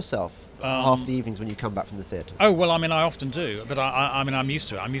top yourself half the evenings when you come back from the theatre? Oh well, I mean, I often do, but I'm used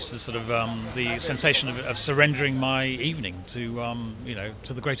to it. I'm used to sort of the sensation of surrendering my evening to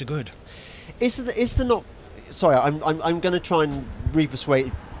to the greater good. Is there not? Sorry, I'm going to try and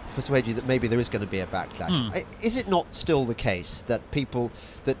persuade you that maybe there is going to be a backlash. Is it not still the case that people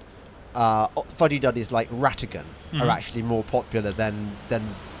that fuddy-duddies like Rattigan are actually more popular than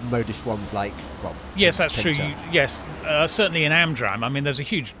modish ones like yes, that's Pinter? true. Yes, certainly in Amdram. I mean, there's a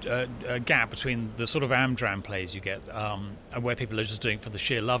huge gap between the sort of Amdram plays you get where people are just doing it for the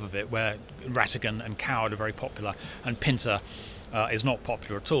sheer love of it, where Rattigan and Coward are very popular, and Pinter is not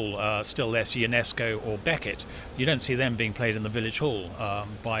popular at all. Still less Ionesco or Beckett. You don't see them being played in the village hall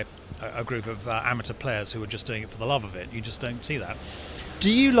by a group of amateur players who are just doing it for the love of it. You just don't see that.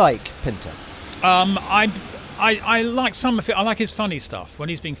 Do you like Pinter? I like some of it. I like his funny stuff. When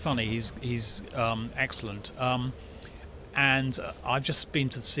he's being funny, he's excellent. And I've just been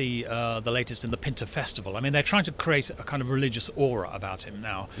to see the latest in the Pinter Festival. I mean, they're trying to create a kind of religious aura about him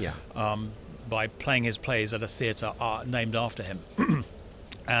now. Yeah. By playing his plays at a theatre named after him.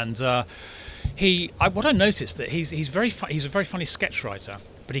 And what I noticed that he's a very funny sketch writer,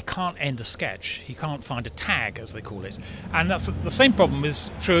 but he can't end a sketch. He can't find a tag, as they call it. And that's the same problem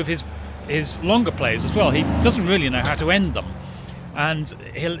is true of his longer plays as well. He doesn't really know how to end them, and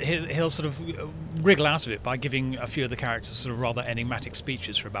he'll sort of wriggle out of it by giving a few of the characters sort of rather enigmatic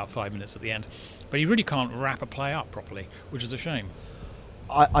speeches for about 5 minutes at the end. But he really can't wrap a play up properly, which is a shame.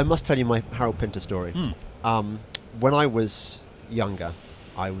 I must tell you my Harold Pinter story. When I was younger,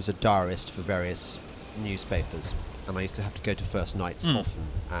 I was a diarist for various newspapers, and I used to have to go to first nights often,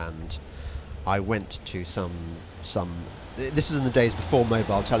 and I went to some this was in the days before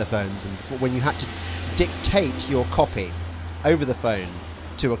mobile telephones, and when you had to dictate your copy over the phone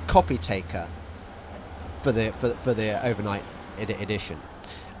to a copy taker for the overnight edition.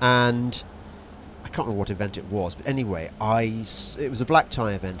 And I can't remember what event it was, but anyway, it was a black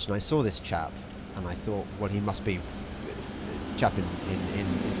tie event, and I saw this chap, and I thought, well, he must be a chap in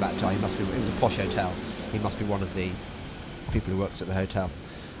black tie. He must be. It was a posh hotel. He must be one of the people who works at the hotel.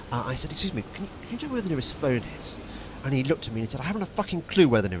 I said, excuse me, can you tell me where the nearest phone is? And he looked at me and he said, I haven't a fucking clue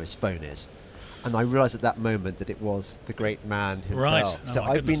where the nearest phone is. And I realised at that moment that it was the great man himself. Right. So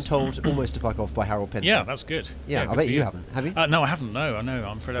I've been told almost to fuck off by Harold Pinter. Yeah, that's good. Yeah, I bet you haven't. Have you? No, I haven't. No, I know.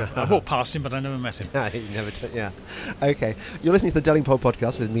 I'm afraid I walked past him, but I never met him. You never yeah. Okay. You're listening to the Delingpole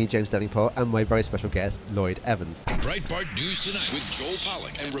podcast with me, James Delingpole, and my very special guest, Lloyd Evans. Breitbart News Tonight with Joel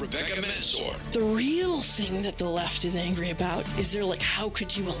Pollack and Rebecca Mansour. The real thing that the left is angry about is they're like, how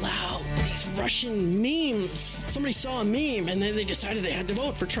could you allow these Russian memes? Somebody saw a meme and then they decided they had to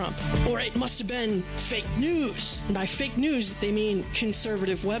vote for Trump. Or it must have been fake news. And by fake news, they mean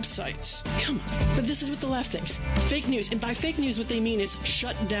conservative websites. Come on. But this is what the left thinks. Fake news. And by fake news, what they mean is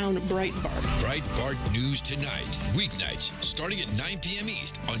shut down Breitbart. Breitbart News Tonight. Weeknights, starting at 9 p.m.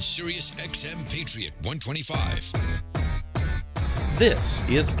 East on Sirius XM Patriot 125. This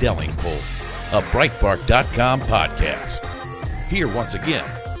is Delingpole, a Breitbart.com podcast. Here once again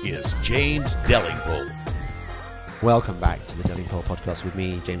is James Delingpole. Welcome back to the Delingpole podcast with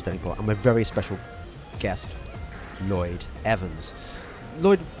me, James Delingpole, and my very special guest, Lloyd Evans.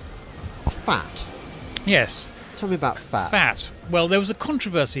 Lloyd, fat. Yes. Tell me about fat. Fat. Well, there was a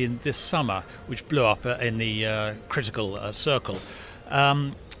controversy in this summer which blew up in the critical circle.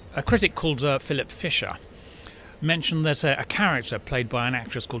 A critic called Philip Fisher mentioned that a character played by an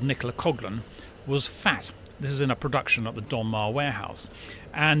actress called Nicola Coughlan was fat. This is in a production at the Donmar Warehouse.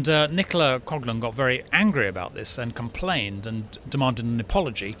 And Nicola Coughlan got very angry about this and complained and demanded an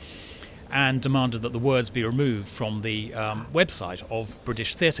apology and demanded that the words be removed from the website of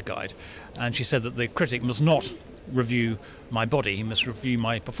British Theatre Guide. And she said that the critic must not review my body, he must review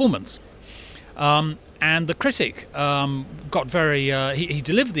my performance. And the critic got very... he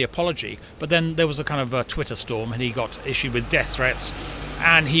delivered the apology, but then there was a kind of a Twitter storm, and he got issued with death threats,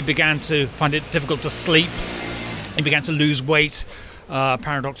 and he began to find it difficult to sleep. He began to lose weight,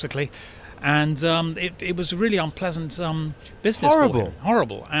 paradoxically. And it was a really unpleasant business for him.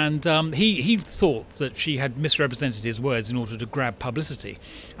 Horrible. And he thought that she had misrepresented his words in order to grab publicity.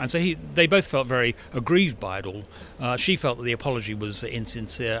 And so they both felt very aggrieved by it all. She felt that the apology was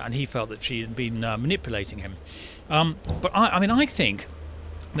insincere, and he felt that she had been manipulating him. But I think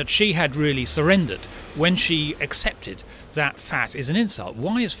that she had really surrendered when she accepted that fat is an insult.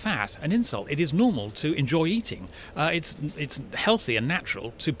 Why is fat an insult? It is normal to enjoy eating. It's healthy and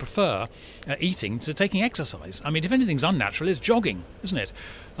natural to prefer eating to taking exercise. I mean, if anything's unnatural, it's jogging, isn't it?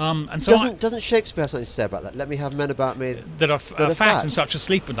 And so doesn't Shakespeare have something to say about that? Let me have men about me that are fat and such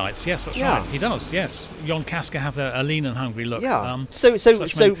asleep at nights. Yes, that's yeah. right. He does. Yes, Yon Casca have a lean and hungry look. Yeah.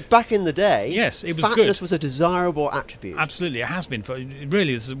 So back in the day, yes, it was fatness good. Was a desirable attribute. Absolutely, it has been.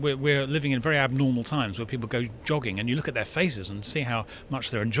 We're living in very abnormal times where people go jogging, and you look at their faces and see how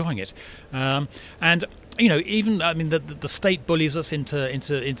much they're enjoying it. And even the state bullies us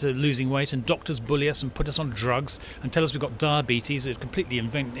into losing weight, and doctors bully us and put us on drugs and tell us we've got diabetes. It's a completely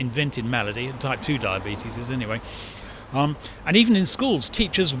invented malady. Type 2 diabetes is anyway. And even in schools,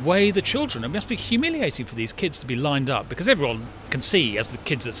 teachers weigh the children. It must be humiliating for these kids to be lined up, because everyone can see, as the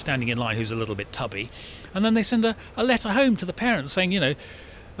kids are standing in line, who's a little bit tubby, and then they send a letter home to the parents saying,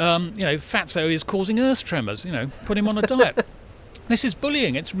 Fatso is causing earth tremors. Put him on a diet. This is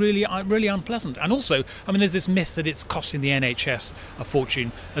bullying. It's really unpleasant. And also, there's this myth that it's costing the NHS a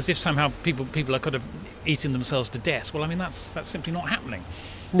fortune, as if somehow people are kind of eating themselves to death. Well, that's simply not happening.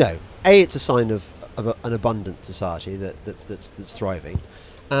 No. A, it's a sign of an abundant society that's thriving,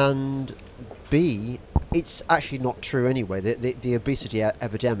 and B, it's actually not true anyway. The obesity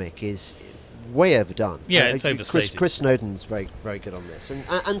epidemic is way overdone. Yeah, it's overstated. Chris Snowden's very, very good on this,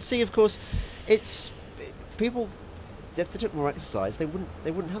 and C, of course, it's people. If they took more exercise, they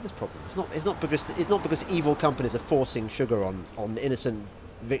wouldn't have this problem. It's not because evil companies are forcing sugar on innocent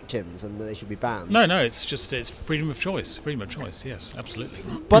victims and they should be banned. No, it's freedom of choice. Freedom of choice. Yes, absolutely.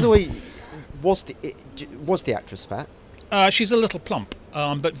 By the way, was the actress fat? She's a little plump,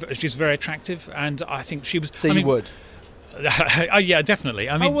 but she's very attractive, and I think she was. So you would? Yeah, definitely.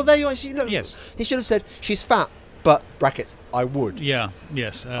 Well, there you are. Yes. He should have said she's fat, but brackets, I would. Yeah.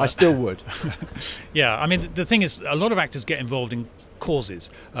 Yes. I still would. Yeah. The thing is, a lot of actors get involved in causes.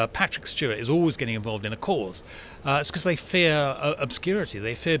 Patrick Stewart is always getting involved in a cause. It's because they fear obscurity.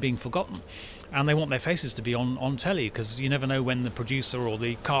 They fear being forgotten. And they want their faces to be on telly, because you never know when the producer or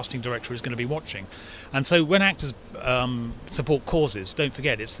the casting director is going to be watching. And so when actors support causes, don't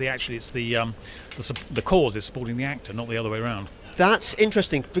forget the cause is supporting the actor, not the other way around. That's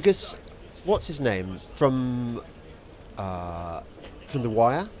interesting, because what's his name from The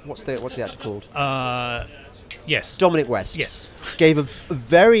Wire? What's the actor called? Yes. Dominic West. Yes. Gave a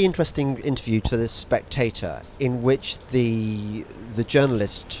very interesting interview to the Spectator, in which the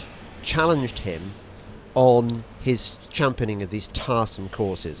journalist challenged him on his championing of these tiresome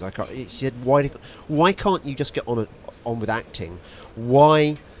causes. He said, "Why can't you just get on with acting?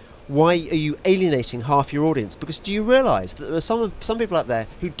 Why are you alienating half your audience? Because do you realise that there are some people out there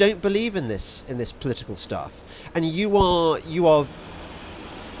who don't believe in this political stuff, and you are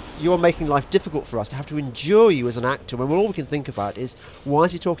making life difficult for us to have to endure you as an actor, when all we can think about is, why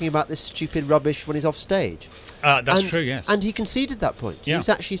is he talking about this stupid rubbish when he's off stage?" That's true, yes. And he conceded that point. Yeah, he was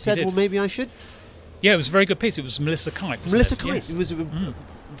actually said, well, maybe I should. Yeah, it was a very good piece. It was Melissa Kite. Melissa Kite. Yes. It was a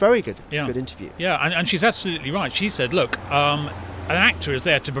very good interview. Yeah, and she's absolutely right. She said, look, an actor is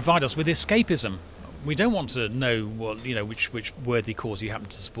there to provide us with escapism. We don't want to know which worthy cause you happen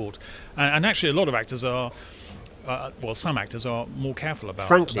to support. And actually, a lot of actors are... some actors are more careful about.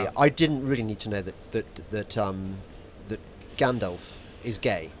 Frankly, I didn't really need to know that Gandalf is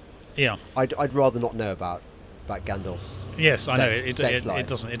gay. Yeah, I'd rather not know about Gandalf's. Yes, I know sex life.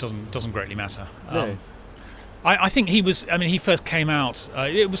 It doesn't greatly matter. No. I think he was. He first came out.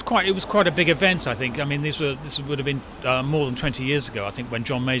 It was quite a big event. I think. This would have been more than 20 years ago. I think, when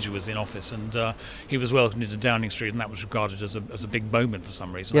John Major was in office, and he was welcomed into Downing Street, and that was regarded as a big moment for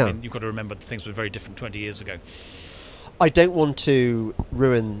some reason. Yeah. You've got to remember that things were very different 20 years ago. I don't want to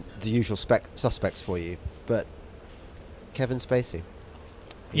ruin the usual suspects for you, but Kevin Spacey.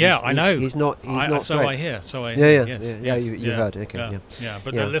 I know. He's not. So great. I hear. You heard. Okay. Yeah.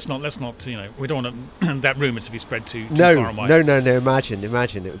 But let's not. We don't want that rumor to be spread too far away. No. Imagine.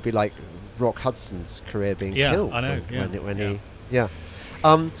 It would be like Rock Hudson's career being killed. I know. When he.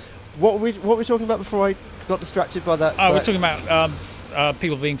 What were we talking about before I got distracted by that. Oh, we're talking about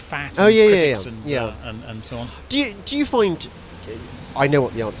people being fat. Oh, and yeah, critics yeah. And so on. Do you find? I know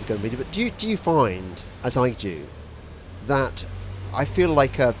what the answer is going to be, but do you find, as I do, that I feel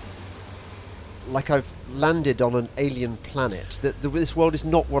like I've landed on an alien planet? That this world is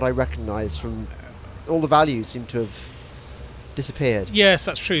not what I recognise. From all the values seem to have disappeared. Yes,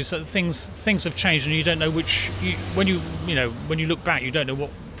 that's true. So things have changed, and you don't know when you look back, you don't know what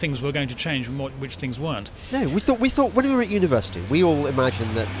things were going to change and which things weren't. No, we thought when we were at university, we all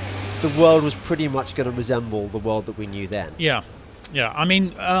imagined that the world was pretty much going to resemble the world that we knew then. Yeah. I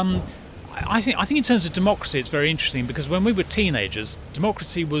mean, I think in terms of democracy, it's very interesting, because when we were teenagers,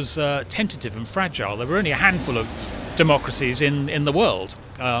 democracy was tentative and fragile. There were only a handful of democracies in the world.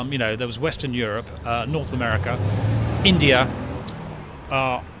 There was Western Europe, North America, India,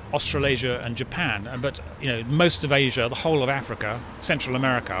 Australasia and Japan, but most of Asia, the whole of Africa, Central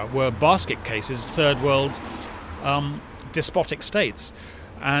America were basket cases, third world despotic states,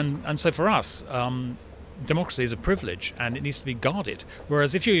 and so for us, democracy is a privilege and it needs to be guarded.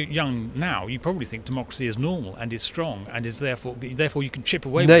 Whereas if you're young now, you probably think democracy is normal and is strong and is therefore you can chip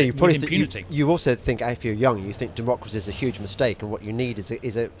away with impunity. You also think, if you're young, you think democracy is a huge mistake, and what you need is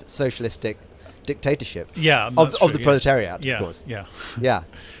a socialistic dictatorship. Yeah, of true, the proletariat, yes. of course. Yeah. Yeah.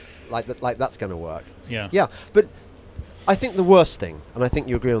 Like that's going to work. Yeah. Yeah. But I think the worst thing, and I think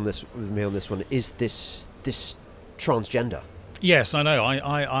you agree with me on this one, is this transgender. Yes, I know.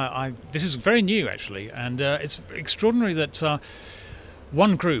 I this is very new, actually, and it's extraordinary that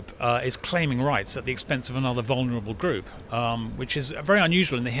one group is claiming rights at the expense of another vulnerable group, which is very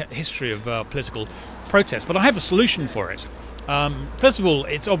unusual in the history of political protest. But I have a solution for it. First of all,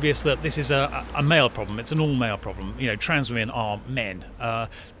 it's obvious that this is a male problem. It's an all-male problem. Trans women are men.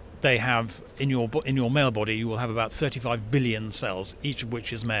 They have in your male body, you will have about 35 billion cells, each of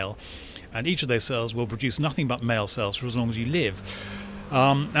which is male, and each of those cells will produce nothing but male cells for as long as you live.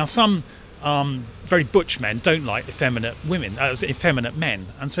 Now, some very butch men don't like effeminate women, effeminate men,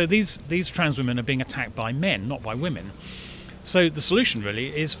 and so these trans women are being attacked by men, not by women. So the solution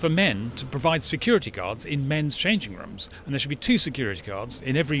really is for men to provide security guards in men's changing rooms, and there should be 2 security guards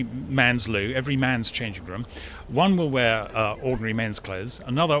in every man's loo, every man's changing room. One will wear ordinary men's clothes,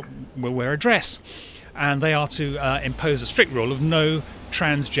 another will wear a dress, and they are to impose a strict rule of no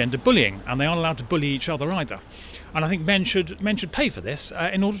transgender bullying, and they aren't allowed to bully each other either. And I think men should pay for this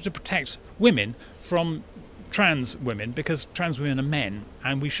in order to protect women from trans women, because trans women are men,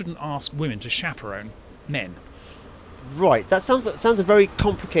 and we shouldn't ask women to chaperone men. Right, that sounds a very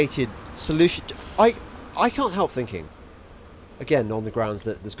complicated solution. I can't help thinking, again, on the grounds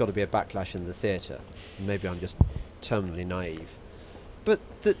that there's got to be a backlash in the theatre. Maybe I'm just terminally naive, but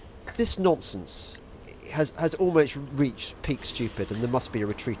that this nonsense has almost reached peak stupid, and there must be a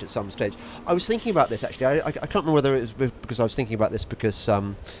retreat at some stage. I was thinking about this actually. I can't remember whether it was because I was thinking about this because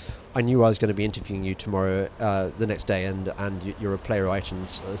I knew I was going to be interviewing you tomorrow, the next day, and you're a playwright and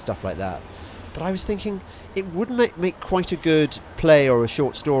stuff like that. But I was thinking it would make quite a good play or a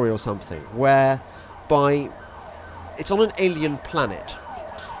short story or something, whereby it's on an alien planet,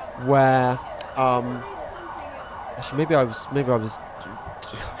 where actually maybe I was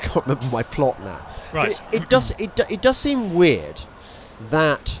I can't remember my plot now. Right. But it does seem weird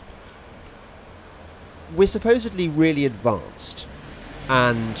that we're supposedly really advanced,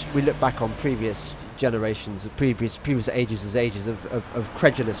 and we look back on previous generations of previous ages as ages of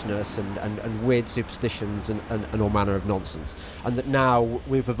credulousness and weird superstitions and all manner of nonsense, and that now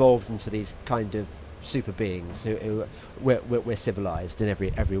we've evolved into these kind of super beings who we're civilized in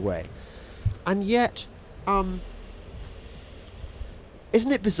every way, and yet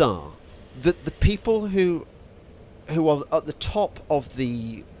isn't it bizarre that the people who are at the top of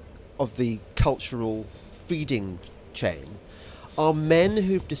the cultural feeding chain are men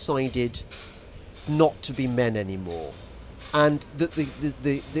who've decided not to be men anymore, and that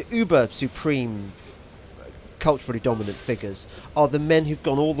the uber supreme culturally dominant figures are the men who've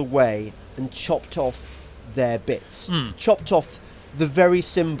gone all the way and chopped off their bits, chopped off the very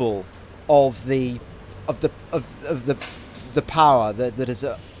symbol of the power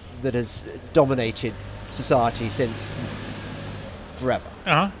that has dominated society since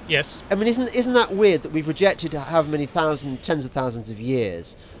forever. Yes. I mean, isn't that weird that we've rejected however many tens of thousands of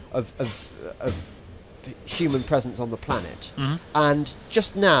years of human presence on the planet, and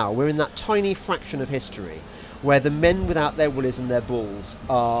just now we're in that tiny fraction of history where the men without their willies and their balls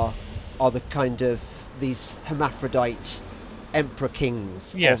are the kind of these hermaphrodite emperor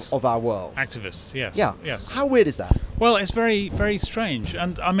kings of our world. Activists, yes. Yeah. Yes. How weird is that? Well, it's very, very strange.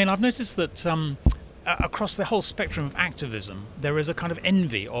 And I mean, I've noticed that across the whole spectrum of activism, there is a kind of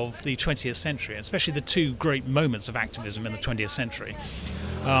envy of the 20th century, especially the two great moments of activism in the 20th century.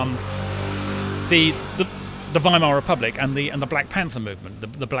 The Weimar Republic and the Black Panther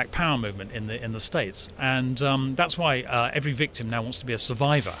movement, the Black Power movement in the States, and that's why every victim now wants to be a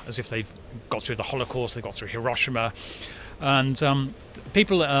survivor, as if they've got through the Holocaust, they got through Hiroshima, and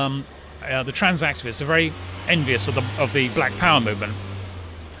people, the trans activists, are very envious of the Black Power movement.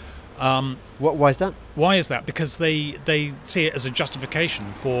 Why is that? Why is that? Because they see it as a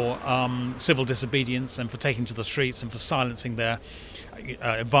justification for civil disobedience and for taking to the streets and for silencing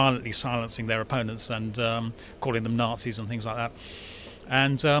violently silencing their opponents and calling them Nazis and things like that.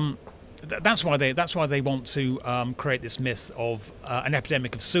 And that's why they want to create this myth of an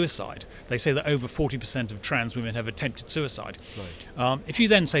epidemic of suicide. They say that over 40% of trans women have attempted suicide. Right. If you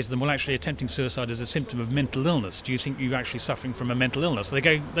then say to them, well, actually attempting suicide is a symptom of mental illness, do you think you're actually suffering from a mental illness? They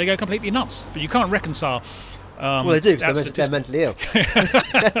go completely nuts. But you can't reconcile. Well, they do, because they're mentally ill.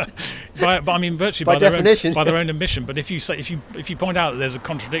 But I mean, virtually by definition, by their own admission. But if you point out that there's a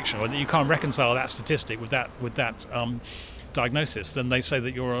contradiction, or that you can't reconcile that statistic with that diagnosis, then they say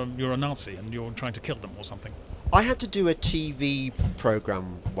that you're a Nazi and you're trying to kill them or something. I had to do a TV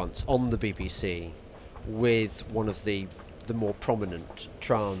program once on the BBC with one of the more prominent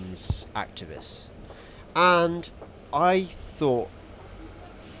trans activists, and I thought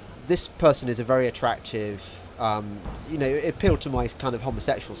this person is a very attractive. It appealed to my kind of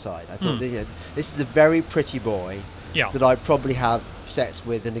homosexual side. I thought, this is a very pretty boy that I'd probably have sex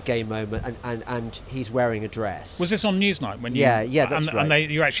with in a gay moment, and he's wearing a dress. Was this on Newsnight when you? Yeah, that's right.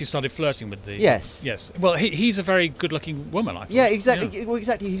 And you actually started flirting with the. Yes. Well, he's a very good-looking woman, I think. Yeah, exactly. Yeah. Well,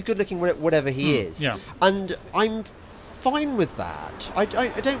 exactly. He's good-looking, whatever he is. Yeah. And I'm fine with that. I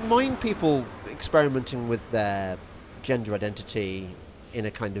don't mind people experimenting with their gender identity in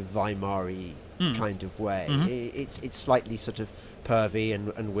a kind of Weimar-y kind of way. Mm-hmm. It's slightly sort of pervy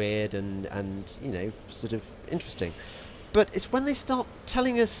and weird and sort of interesting. But it's when they start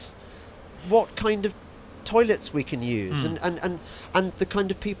telling us what kind of toilets we can use and the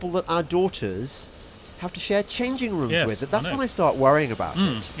kind of people that our daughters have to share changing rooms with. That's when I start worrying about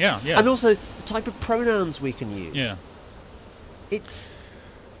it. Yeah. And also the type of pronouns we can use. Yeah. It's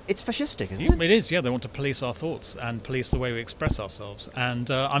fascistic, isn't it? It is, yeah. They want to police our thoughts and police the way we express ourselves. And,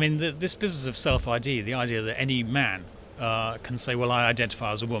 this business of self-ID, the idea that any man can say, well, I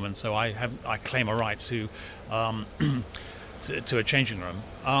identify as a woman, so I claim a right to a changing room.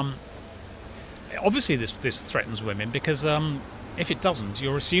 Obviously, this threatens women because if it doesn't,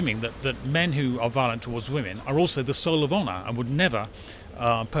 you're assuming that men who are violent towards women are also the soul of honour and would never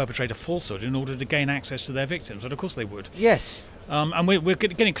perpetrate a falsehood in order to gain access to their victims. But of course they would. Yes. And we're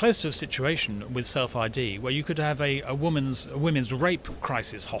getting close to a situation with self-ID where you could have a women's rape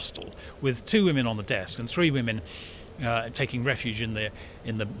crisis hostel with 2 women on the desk and 3 women taking refuge in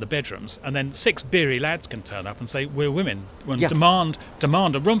the bedrooms, and then 6 beery lads can turn up and say we're women and demand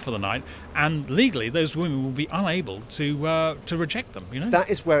a room for the night, and legally those women will be unable to reject them. That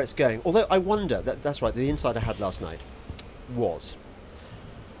is where it's going. Although I wonder that's right. The insight I had last night was,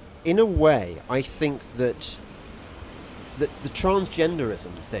 in a way, I think that the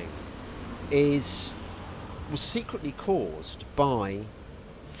transgenderism thing was secretly caused by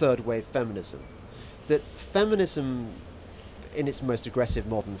third wave feminism. That feminism, in its most aggressive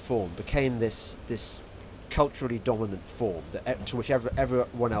modern form, became this culturally dominant form to which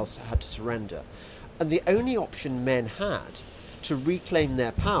everyone else had to surrender, and the only option men had to reclaim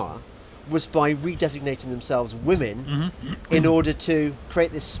their power was by redesignating themselves women in order to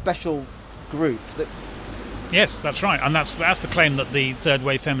create this special group that. Yes, that's right, and that's the claim that the third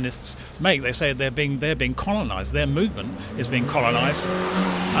wave feminists make. They say they're being colonised. Their movement is being colonised,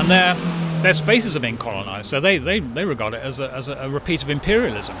 and their spaces are being colonised. So they regard it as a repeat of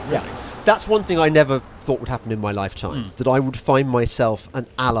imperialism. Really. Yeah, that's one thing I never thought would happen in my lifetime. That I would find myself an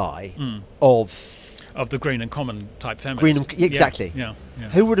ally of the green and common type feminists. Exactly. Yeah.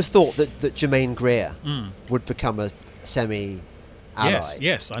 Who would have thought that Germaine Greer would become a semi ally?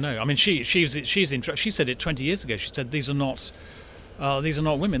 Yes, I know. I mean, she's interested. She said it 20 years ago. She said these are not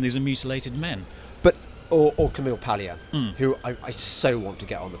women. These are mutilated men. But or Camille Pallier, who I so want to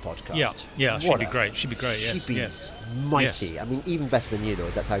get on the podcast. Yeah, she'd be great. She'd be great. Yes, she'd be mighty. Yes. I mean, even better than you,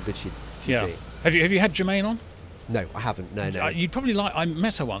 Lloyd. That's how good she'd be. Have you had Germaine on? No, I haven't. No. You'd probably like. I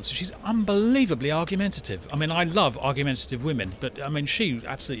met her once. She's unbelievably argumentative. I mean, I love argumentative women, but I mean, she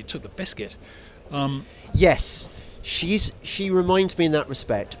absolutely took the biscuit. Yes. She reminds me in that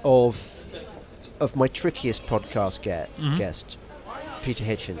respect of my trickiest podcast guest, Peter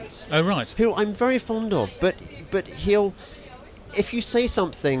Hitchens. Oh right. Who I'm very fond of, but if you say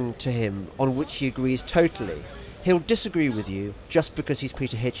something to him on which he agrees totally, he'll disagree with you just because he's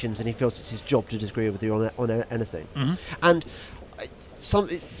Peter Hitchens and he feels it's his job to disagree with you on anything. And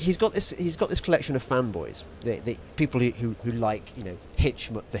he's got this collection of fanboys, the people who like, you know,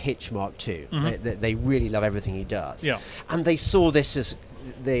 the Hitch Mark II. They really love everything he does. Yeah. And they saw this as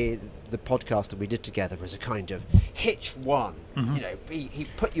the podcast that we did together was a kind of Hitch one. You know, he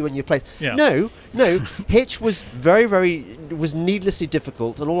put you in your place. Yeah. No, Hitch was was needlessly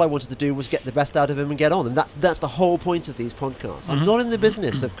difficult, and all I wanted to do was get the best out of him and get on. And that's the whole point of these podcasts. I'm not in the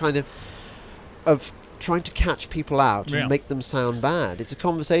business of trying to catch people out and make them sound bad. It's a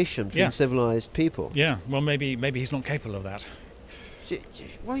conversation between civilized people. Yeah. Well, maybe he's not capable of that.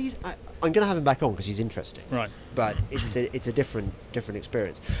 Well, I'm going to have him back on because he's interesting. Right. But it's a different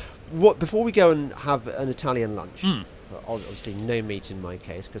experience. Before we go and have an Italian lunch, obviously no meat in my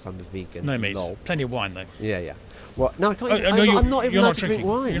case because I'm a vegan. No meat. Lol. Plenty of wine though. Yeah. Well, no, I can't. I'm not even allowed to drink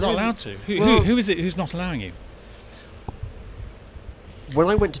wine. You're not allowed to. Who is it who's not allowing you? When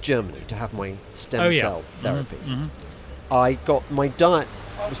I went to Germany to have my stem cell therapy, I got my diet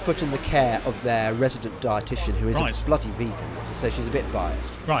was put in the care of their resident dietitian, who is a bloody vegan. So she's a bit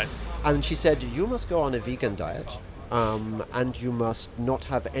biased. Right. And she said, you must go on a vegan diet, and you must not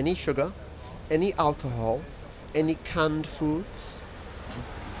have any sugar, any alcohol, any canned foods.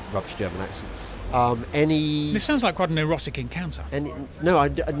 Rubbish German accent. Any. This sounds like quite an erotic encounter. No,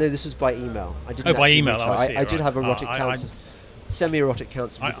 this was by email. I didn't. By email. I did have erotic encounters. Semi-erotic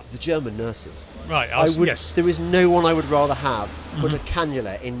counselling with the German nurses. Right, yes. There is no one I would rather have put a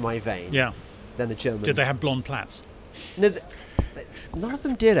cannula in my vein than a German. Did they have blonde plaits? No, none of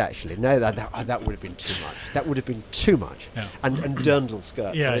them did actually. No, that would have been too much. That would have been too much. Yeah. And dirndl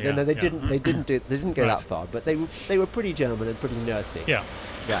skirts. No, they didn't go that far, but they were pretty German and pretty nursey. Yeah.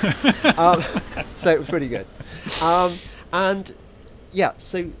 So it was pretty good.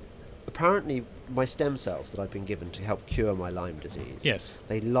 So apparently my stem cells that I've been given to help cure my Lyme disease,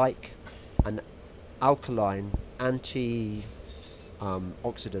 they like an alkaline anti-oxidant,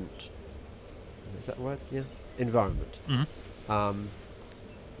 is that the word? Yeah. Environment.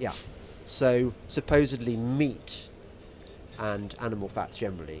 So supposedly meat and animal fats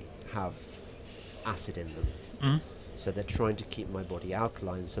generally have acid in them. So they're trying to keep my body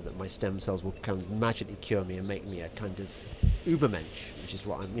alkaline so that my stem cells will kind of magically cure me and make me a kind of ubermensch, which is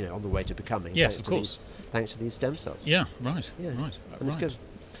what I'm, on the way to becoming. Yes, of course. Thanks to these stem cells. Yeah, right. Yeah, right. And it's good.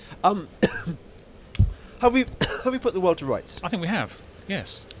 Have we put the world to rights? I think we have.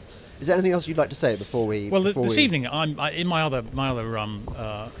 Yes. Is there anything else you'd like to say before we? Well, this evening, I'm in my other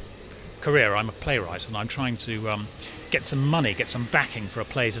career. I'm a playwright, and I'm trying to get some money, get some backing for a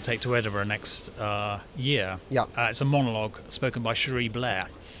play to take to Edinburgh next year. Yeah. It's a monologue spoken by Cherie Blair.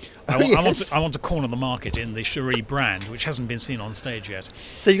 I want to corner the market in the Cherie brand, which hasn't been seen on stage yet.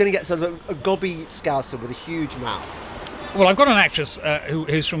 So you're going to get sort of a gobby scouser with a huge mouth. Well, I've got an actress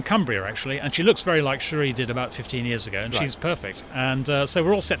who's from Cumbria, actually, and she looks very like Cherie did about 15 years ago, and she's perfect. And so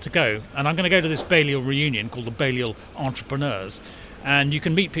we're all set to go. And I'm going to go to this Balliol reunion called the Balliol Entrepreneurs. And you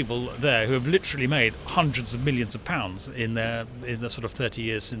can meet people there who have literally made hundreds of millions of pounds in the sort of 30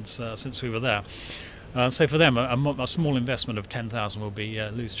 years since we were there. So for them, a small investment of 10,000 will be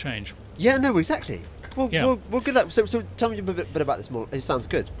loose change. Yeah, no, exactly. Well, good luck. So tell me a bit about this more. It sounds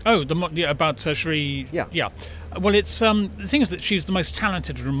good. Oh, about Cherie. Yeah. Well, it's the thing is that she's the most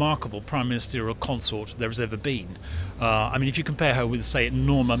talented and remarkable prime ministerial consort there has ever been. I mean, if you compare her with, say,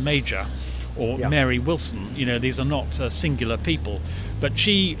 Norma Major or Mary Wilson, these are not singular people. But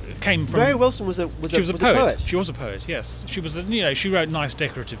she came from. Mary Wilson was a poet. She was a poet. Yes, she was. She wrote nice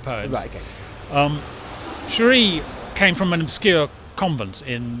decorative poems. Right. Okay. Cherie came from an obscure convent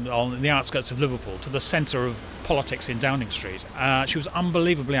on the outskirts of Liverpool to the centre of politics in Downing Street. She was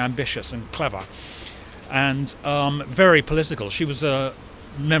unbelievably ambitious and clever, and very political. She was a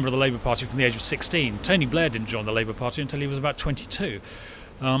member of the Labour Party from the age of 16. Tony Blair didn't join the Labour Party until he was about 22.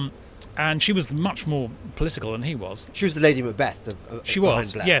 And she was much more political than he was. She was the Lady Macbeth of she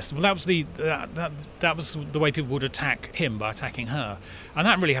was, Blair. Yes. Well, that was the way people would attack him, by attacking her, and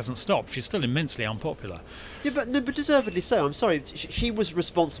that really hasn't stopped. She's still immensely unpopular. Yeah, but deservedly so. I'm sorry. She was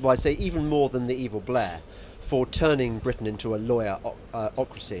responsible, I'd say, even more than the evil Blair, for turning Britain into a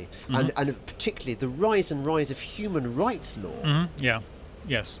lawyer-ocracy, and particularly the rise of human rights law. Yeah.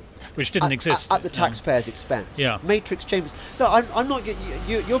 Yes, which didn't exist at the taxpayer's expense. Yeah, Matrix Chambers. No, I'm not.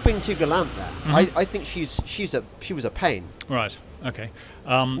 You're being too gallant there. I think she was a pain. Right. Okay.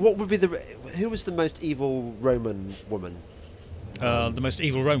 What would be who was the most evil Roman woman? The most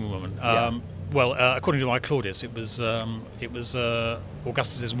evil Roman woman. Well, according to my Claudius, it was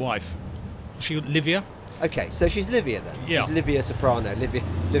Augustus's wife. Was she Livia? Okay, so she's Livia then. Yeah. She's Livia Soprano,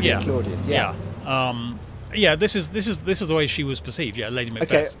 Livia Claudius. Yeah. This is the way she was perceived. Yeah, Lady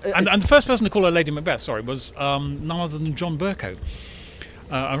Macbeth. Okay, and the first person to call her Lady Macbeth, was none other than John Bercow.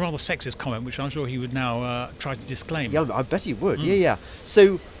 A rather sexist comment, which I'm sure he would now try to disclaim. Yeah, I bet he would. Yeah.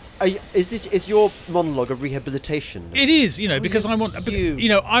 So, is your monologue of rehabilitation? It is, because I want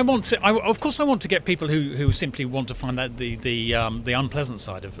to get people who simply want to find out the unpleasant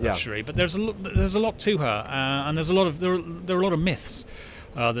side of Cherie. But there's a lot to her, and there are a lot of myths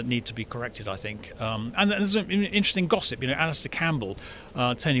that need to be corrected, I think. And there's an interesting gossip. Alistair Campbell,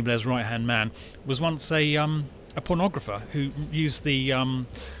 Tony Blair's right-hand man, was once a pornographer who used the nom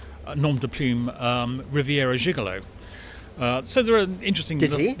de plume Riviera Gigolo. So there are interesting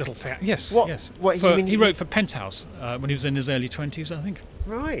little facts. Yes, yes. What, he wrote for Penthouse when he was in his early 20s, I think.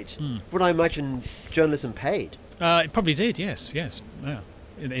 Right. Would I imagine journalism paid? It probably did. Yes. Yeah.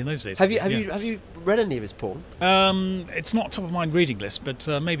 In those days. Have you read any of his porn? It's not top of mind reading list, but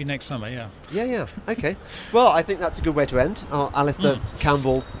maybe next summer. Yeah. Yeah. Okay. Well, I think that's a good way to end. Alistair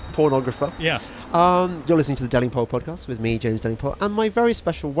Campbell, pornographer. Yeah. You're listening to the Delingpole podcast with me, James Delingpole, and my very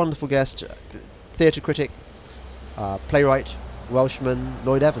special, wonderful guest, theatre critic, playwright, Welshman,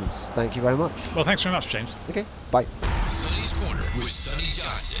 Lloyd Evans. Thank you very much. Well, thanks very much, James. Okay, bye. Sonny's Corner with Sonny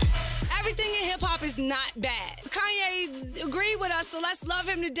Johnson. Everything in hip-hop is not bad. Kanye agreed with us, so let's love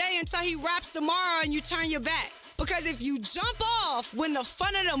him today until he raps tomorrow and you turn your back. Because if you jump off when the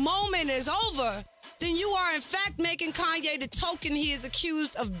fun of the moment is over, then you are in fact making Kanye the token he is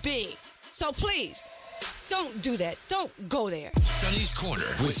accused of being. So please, don't do that. Don't go there. Sonny's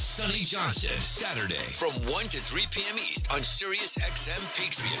Corner with Sonny Johnson. Saturday from 1 to 3 p.m. East on Sirius XM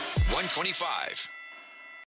Patriot 125.